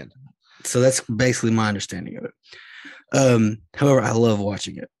area to stand. So that's basically my understanding of it. However, I love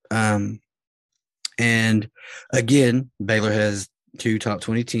watching it. And again, Baylor has 2 top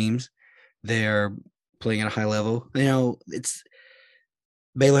 20 teams. They are playing at a high level. Baylor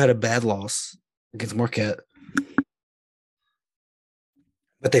had a bad loss against Marquette,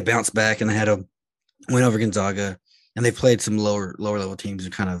 but they bounced back and they had a win over Gonzaga, and they played some lower level teams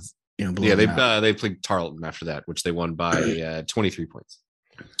and kind of blew them out. They played Tarleton after that, which they won by 23 points.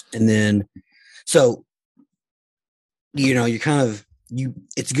 And then, so you kind of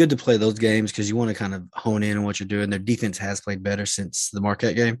it's good to play those games because you want to kind of hone in on what you're doing. Their defense has played better since the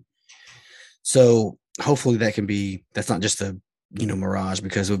Marquette game, so hopefully that's not just a mirage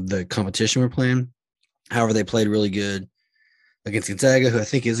because of the competition we're playing. However, they played really good against Gonzaga, who I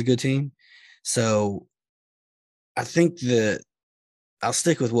think is a good team. So I think that I'll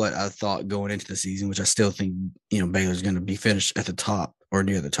stick with what I thought going into the season, which I still think Baylor's going to be finished at the top or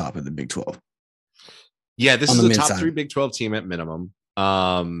near the top of the Big 12. Yeah, this is a top 3 Big 12 team at minimum.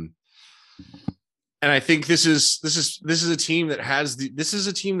 And I think this is a team that this is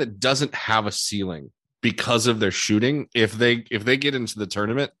a team that doesn't have a ceiling because of their shooting. If they get into the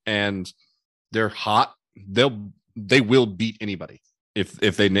tournament and they're hot, they will beat anybody.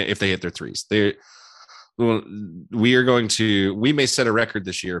 if they hit their threes. We may set a record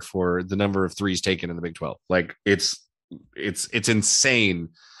this year for the number of threes taken in the Big 12. Like it's insane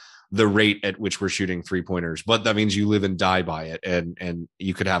the rate at which we're shooting 3-pointers, but that means you live and die by it. And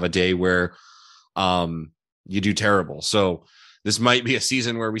you could have a day where you do terrible. So this might be a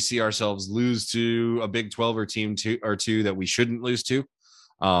season where we see ourselves lose to a Big 12 or team two that we shouldn't lose to.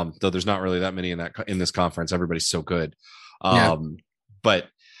 Though there's not really that many in this conference. Everybody's so good. But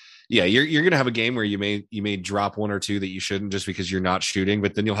yeah, you're going to have a game where you may drop one or two that you shouldn't just because you're not shooting,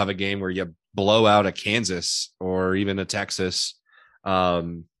 but then you'll have a game where you blow out a Kansas or even a Texas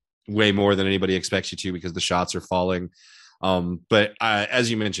way more than anybody expects you to because the shots are falling. But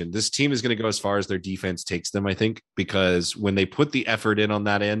as you mentioned, this team is going to go as far as their defense takes them, I think, because when they put the effort in on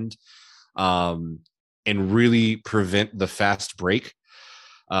that end and really prevent the fast break,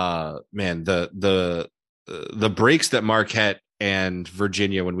 man, the breaks that Marquette and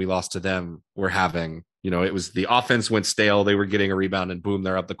Virginia, when we lost to them, were having, it was the offense went stale. They were getting a rebound and boom,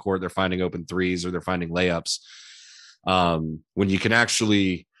 they're up the court. They're finding open threes or they're finding layups. When you can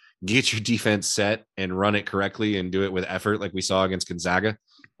actually get your defense set and run it correctly and do it with effort, like we saw against Gonzaga,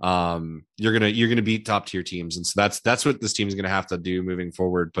 you're gonna beat top tier teams. And so that's what this team is gonna have to do moving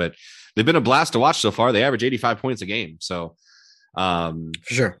forward. But they've been a blast to watch so far. They average 85 points a game. So for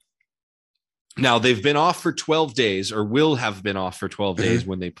sure. Now they've been off for 12 days or will have been off for 12 days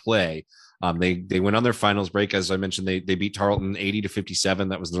when they play. They went on their finals break. As I mentioned, they beat Tarleton 80-57.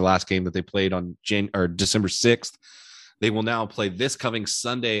 That was their last game that they played on December 6th. They will now play this coming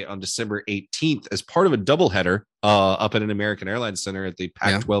Sunday on December 18th as part of a doubleheader up at an American Airlines Center at the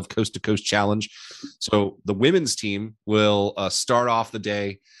Pac-12 Coast to Coast Challenge. So the women's team will start off the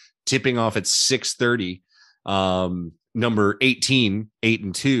day tipping off at 6:30. Number 18,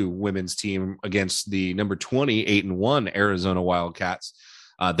 8-2 women's team against the number 20, 8-1 Arizona Wildcats.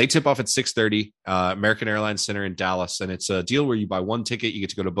 They tip off at 6:30, American Airlines Center in Dallas. And it's a deal where you buy one ticket, you get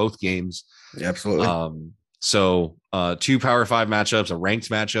to go to both games. Yeah, absolutely. So 2 Power 5 matchups, a ranked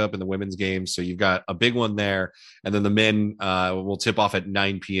matchup in the women's game. So you've got a big one there. And then the men will tip off at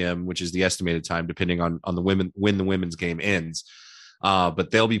 9 p.m., which is the estimated time, depending on the women when the women's game ends. But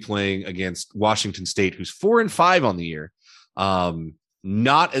they'll be playing against Washington State, who's 4-5 on the year.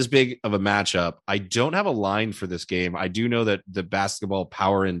 Not as big of a matchup. I don't have a line for this game. I do know that the basketball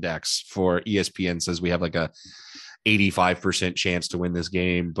power index for ESPN says we have like a 85% chance to win this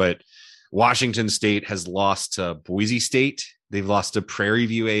game, but Washington State has lost to Boise State. They've lost to Prairie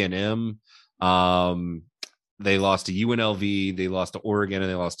View A&M. They lost to UNLV. They lost to Oregon, and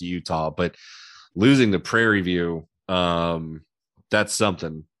they lost to Utah. But losing to Prairie View, that's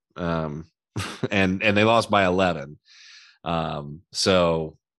something. And they lost by 11.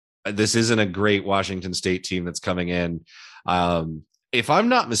 So this isn't a great Washington State team that's coming in. If I'm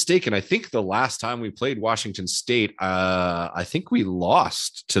not mistaken, I think the last time we played Washington State, I think we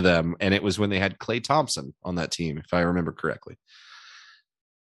lost to them, and it was when they had Klay Thompson on that team, if I remember correctly.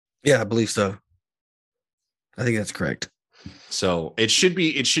 Yeah, I believe so. I think that's correct. So it should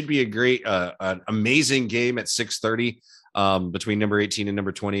be a great, an amazing game at 6:30 between number 18 and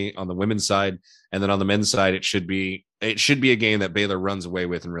number 20 on the women's side, and then on the men's side, it should be a game that Baylor runs away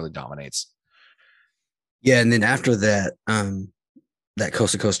with and really dominates. Yeah, and then after that, that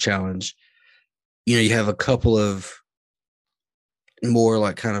Coast to Coast Challenge, you have a couple of more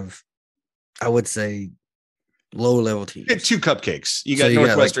like kind of, I would say, low level teams. 2 cupcakes. You got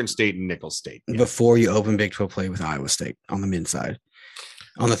Northwestern State and Nicholls State. Yeah. Before you open Big 12 play with Iowa State on the men's side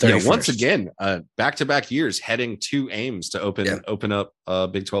on the 31st. Yeah, once again, back-to-back years heading to Ames to open up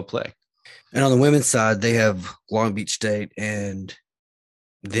Big 12 play. And on the women's side, they have Long Beach State, and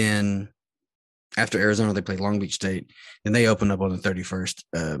then after Arizona, they play Long Beach State, and they open up on the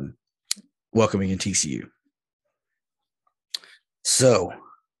 31st, welcoming in TCU. So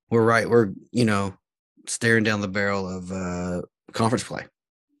we're staring down the barrel of conference play.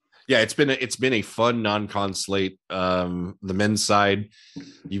 Yeah, it's been a fun non-con slate. The men's side,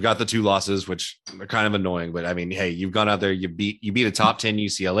 you've got the 2 losses, which are kind of annoying, but I mean, hey, you've gone out there, you beat a top 10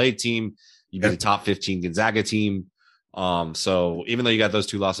 UCLA team, you beat a top 15 Gonzaga team. So even though you got those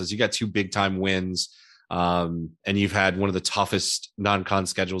 2 losses, you got 2 big time wins. And you've had one of the toughest non-con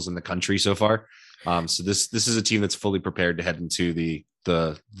schedules in the country so far. So this is a team that's fully prepared to head into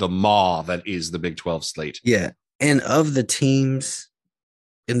the maw that is the Big 12 slate. Yeah. And of the teams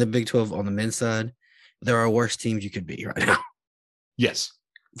in the Big 12 on the men's side, there are worse teams you could be right now. Yes.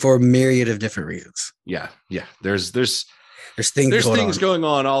 For a myriad of different reasons. Yeah. Yeah. There's things going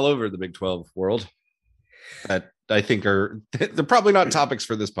on all over the Big 12 world that I think they're probably not topics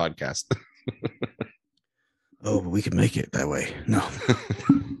for this podcast. Oh, we could make it that way. No.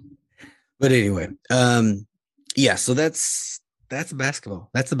 But anyway, yeah, so that's basketball.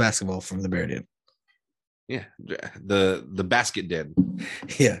 That's the basketball from the Bear Den. Yeah, the basket den.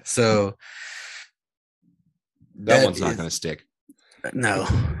 Yeah, so That one's not going to stick. No,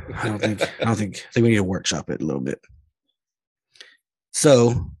 I think we need to workshop it a little bit.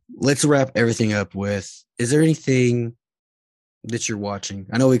 So let's wrap everything up with, is there anything that you're watching?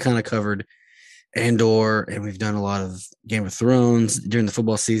 I know we kind of covered Andor and we've done a lot of Game of Thrones during the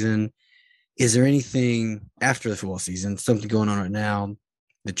football season. Is there anything after the football season, something going on right now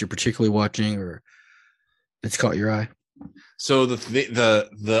that you're particularly watching or that's caught your eye? So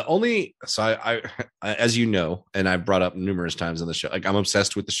the only, so I as you know, and I've brought up numerous times on the show, like I'm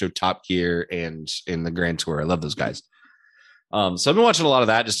obsessed with the show Top Gear and in the Grand Tour. I love those guys. So I've been watching a lot of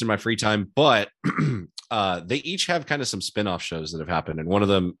that just in my free time, but they each have kind of some spin-off shows that have happened. And one of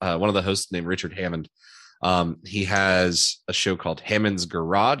them, one of the hosts named Richard Hammond, he has a show called Hammond's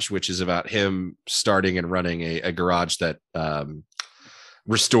Garage, which is about him starting and running a garage that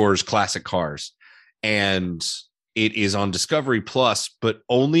restores classic cars. And it is on Discovery Plus, but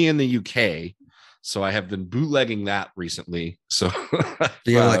only in the UK. So I have been bootlegging that recently. So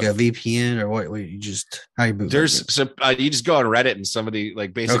do you have like a VPN or what? You just how you bootleg? There's so you just go on Reddit and somebody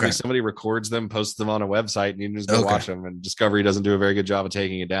like basically somebody records them, posts them on a website, and you can just go watch them. And Discovery doesn't do a very good job of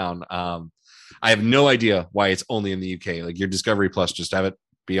taking it down. I have no idea why it's only in the UK. Like your Discovery Plus, just have it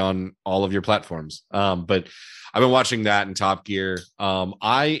be on all of your platforms. But I've been watching that in Top Gear.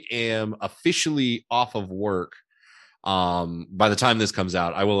 I am officially off of work. By the time this comes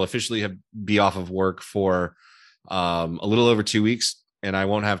out, I will officially be off of work for a little over 2 weeks, and I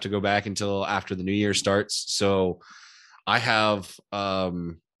won't have to go back until after the new year starts. So I have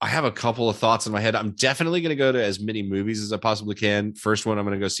a couple of thoughts in my head. I'm definitely going to go to as many movies as I possibly can. First one I'm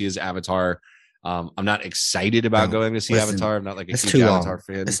going to go see is Avatar. I'm not excited about going to see Avatar. I'm not like a huge Avatar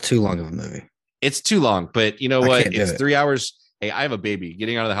fan. It's too long of a movie. It's too long, but you know what? It's 3 hours. Hey, I have a baby.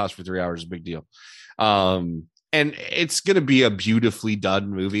 Getting out of the house for 3 hours is a big deal. And it's going to be a beautifully done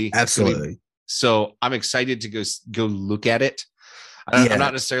movie. Absolutely. So I'm excited to go look at it. I'm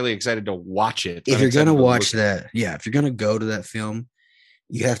not necessarily excited to watch it. If you're going to watch that, if you're going to go to that film,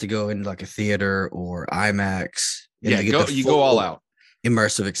 you have to go into like a theater or IMAX. And you go all out.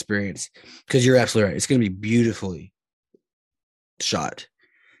 Immersive experience, because you're absolutely right. It's going to be beautifully shot.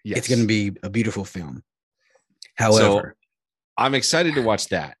 Yes. It's going to be a beautiful film. However, I'm excited to watch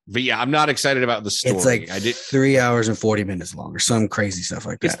that, but I'm not excited about the story. It's like 3 hours and 40 minutes long or some crazy stuff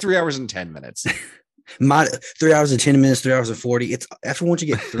like that. It's 3 hours and 10 minutes. 3 hours and 10 minutes, 3 hours and 40. It's after once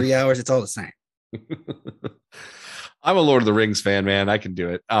you get 3 hours, it's all the same. I'm a Lord of the Rings fan, man. I can do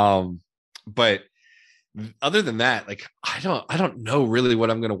it. But other than that, like I don't know really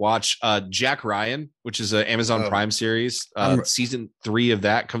what I'm going to watch. Jack Ryan, which is an Amazon Prime series, season 3 of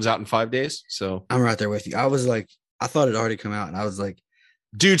that comes out in 5 days. So I'm right there with you. I was like, I thought it already come out, and I was like,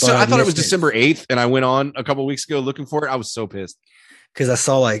 dude. So I thought it was December 8th, and I went on a couple of weeks ago looking for it. I was so pissed because I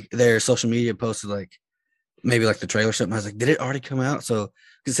saw like their social media posted like maybe like the trailer or something. I was like, did it already come out? So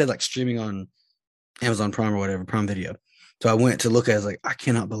it said like streaming on Amazon Prime or whatever, Prime Video. So I went to look at it. I was like, I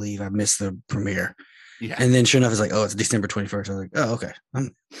cannot believe I missed the premiere. Yeah. And then sure enough, it's like, oh, it's December 21st. I was like, oh, okay.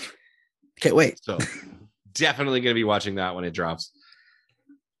 Can't wait. So definitely going to be watching that when it drops.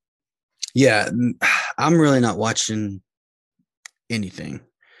 Yeah. I'm really not watching anything.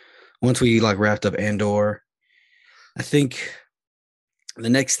 Once we like wrapped up Andor, I think the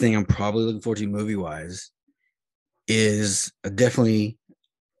next thing I'm probably looking forward to movie wise is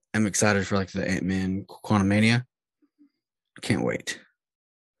I'm excited for like the Ant-Man Quantumania. Can't wait.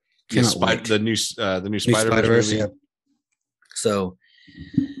 The new Spider-Verse. Yeah. So,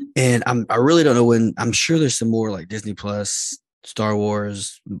 and I really don't know when. I'm sure there's some more like Disney Plus, Star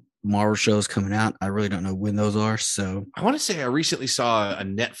Wars, Marvel shows coming out. I really don't know when those are. So I want to say I recently saw a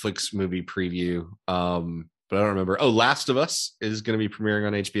Netflix movie preview, but I don't remember. Oh, Last of Us is going to be premiering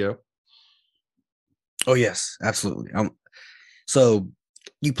on HBO. Oh yes, absolutely. So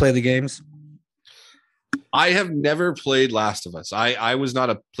you play the games? I have never played Last of Us. I was not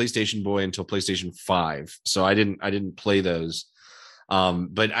a PlayStation boy until PlayStation 5, so I didn't play those.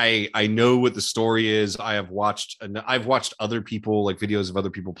 But I know what the story is. I've watched other people, like videos of other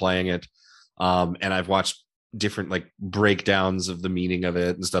people playing it, and I've watched different like breakdowns of the meaning of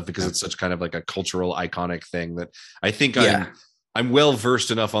it and stuff because it's such kind of like a cultural iconic thing that I think I'm well versed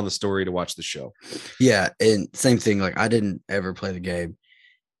enough on the story to watch the show. Yeah, and same thing. Like I didn't ever play the game.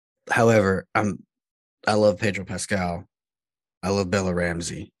 However, I love Pedro Pascal. I love Bella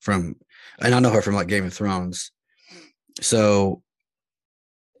Ramsey and I know her from like Game of Thrones. So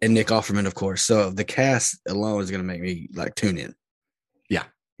and Nick Offerman, of course. So the cast alone is going to make me like tune in. Yeah,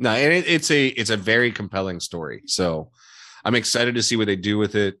 no, and it's a very compelling story. So I'm excited to see what they do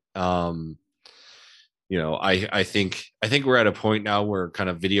with it. I think we're at a point now where kind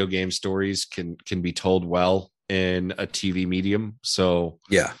of video game stories can be told well in a TV medium. So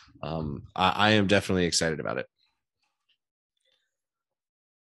yeah, I am definitely excited about it.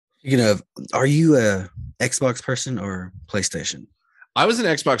 Are you a Xbox person or PlayStation? I was an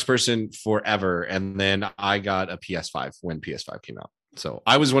Xbox person forever, and then I got a PS5 when PS5 came out. So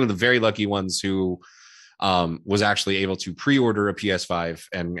I was one of the very lucky ones who was actually able to pre-order a PS5,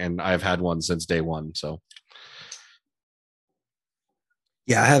 and I've had one since day one. So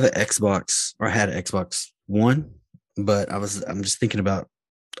yeah, I have an Xbox, or I had an Xbox One, but I'm just thinking about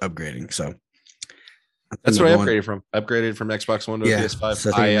upgrading. So that's what I upgraded from. Upgraded from Xbox One to a PS5.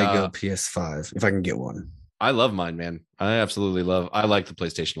 So I may go PS5 if I can get one. I love mine, man. I absolutely love. I like the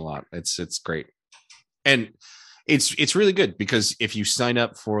PlayStation a lot. It's great, and it's really good because if you sign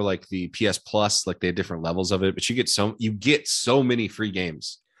up for like the PS Plus, like they have different levels of it, but you get so many free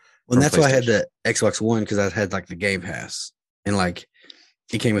games. Well, and that's why I had the Xbox One, because I had like the Game Pass, and like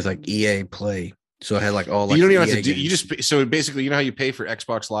it came with like EA Play, so I had like all like you don't even EA have to do. games. You just so basically, you know how you pay for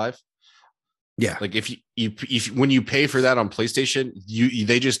Xbox Live. Yeah, like if when you pay for that on PlayStation,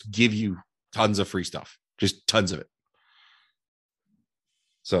 they just give you tons of free stuff, just tons of it.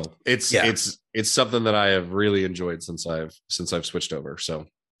 So it's something that I have really enjoyed since I've switched over. So,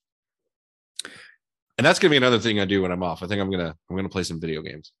 and that's gonna be another thing I do when I'm off. I think I'm gonna play some video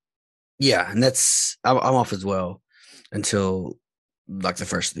games. Yeah, and I'm off as well until like the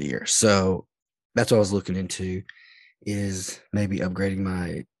first of the year. So that's what I was looking into, is maybe upgrading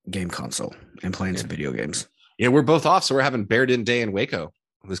my game console and playing some video games. Yeah, we're both off, so we're having Bear Den Day in Waco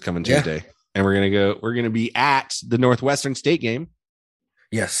this coming Tuesday, and we're gonna be at the Northwestern State game.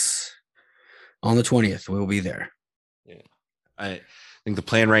 Yes, on the 20th, we'll be there. Yeah, I think the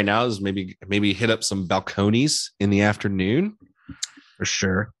plan right now is maybe hit up some balconies in the afternoon. For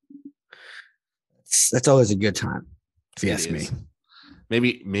sure. That's always a good time, if you ask me.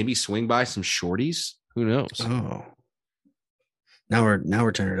 Maybe swing by some shorties. Who knows? Oh, now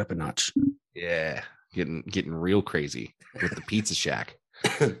we're turning it up a notch. Yeah, getting real crazy with the Pizza Shack.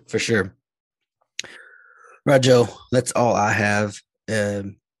 For sure. Right, Joe, that's all I have.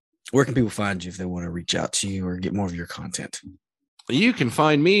 Where can people find you if they want to reach out to you or get more of your content? You can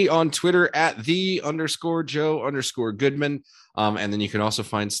find me on Twitter at @the_Joe_Goodman. And then you can also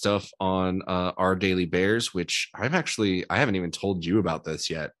find stuff on Our Daily Bears, which I haven't even told you about this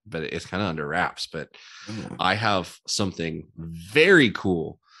yet, but it's kind of under wraps. But I have something very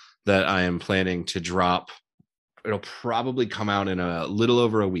cool that I am planning to drop. It'll probably come out in a little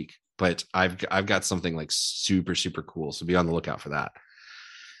over a week, but I've got something like super, super cool. So be on the lookout for that.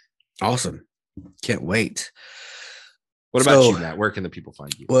 Awesome. Can't wait. What about you, Matt? Where can the people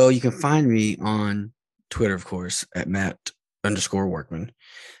find you? Well, you can find me on Twitter, of course, at Matt_Workman.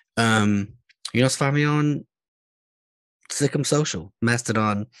 You can also find me on Sick'em Social,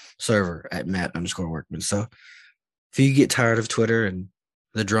 Mastodon server at Matt_Workman. So if you get tired of Twitter and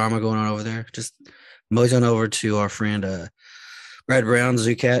the drama going on over there, just mosey on over to our friend Brad Brown,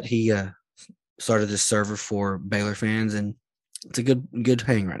 Zucat. He started this server for Baylor fans, and it's a good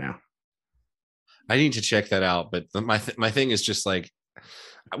hang right now. I need to check that out, but my thing is just like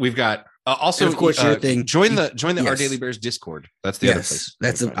we've got also, and of course, your thing. Join the Our Daily Bears Discord. That's the other place.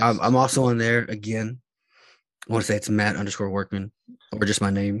 I'm also on there again. I want to say it's Matt_Workman or just my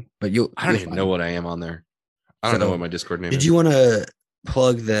name, but I don't even know what I am on there. I don't know what my Discord name is. Did you want to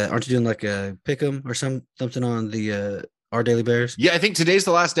plug aren't you doing like a pick'em or something on the Our Daily Bears? Yeah, I think today's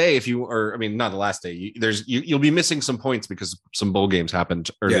the last day. Not the last day. You'll be missing some points because some bowl games happened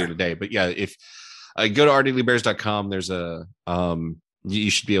earlier today. But yeah, if go to ourdailybears.com, there's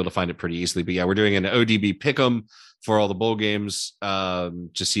you should be able to find it pretty easily. But yeah, we're doing an ODB pick'em for all the bowl games to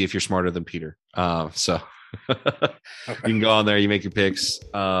see if you're smarter than Peter. So you can go on there, you make your picks.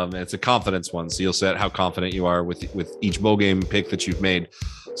 It's a confidence one, so you'll set how confident you are with each bowl game pick that you've made,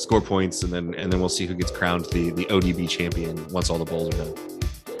 score points, and then we'll see who gets crowned the ODB champion once all the bowls are done.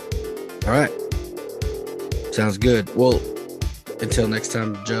 All right, sounds good. Well, until next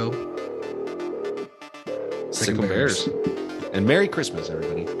time, Joe. Sick'em Bears. And Merry Christmas,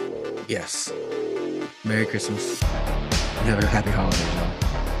 everybody. Yes. Merry Christmas. And have a happy holiday, Joe.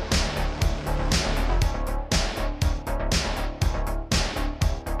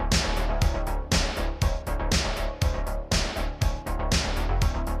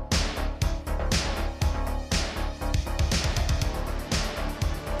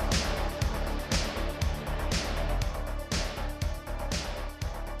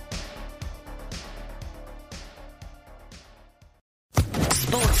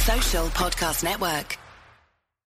 Social Podcast Network.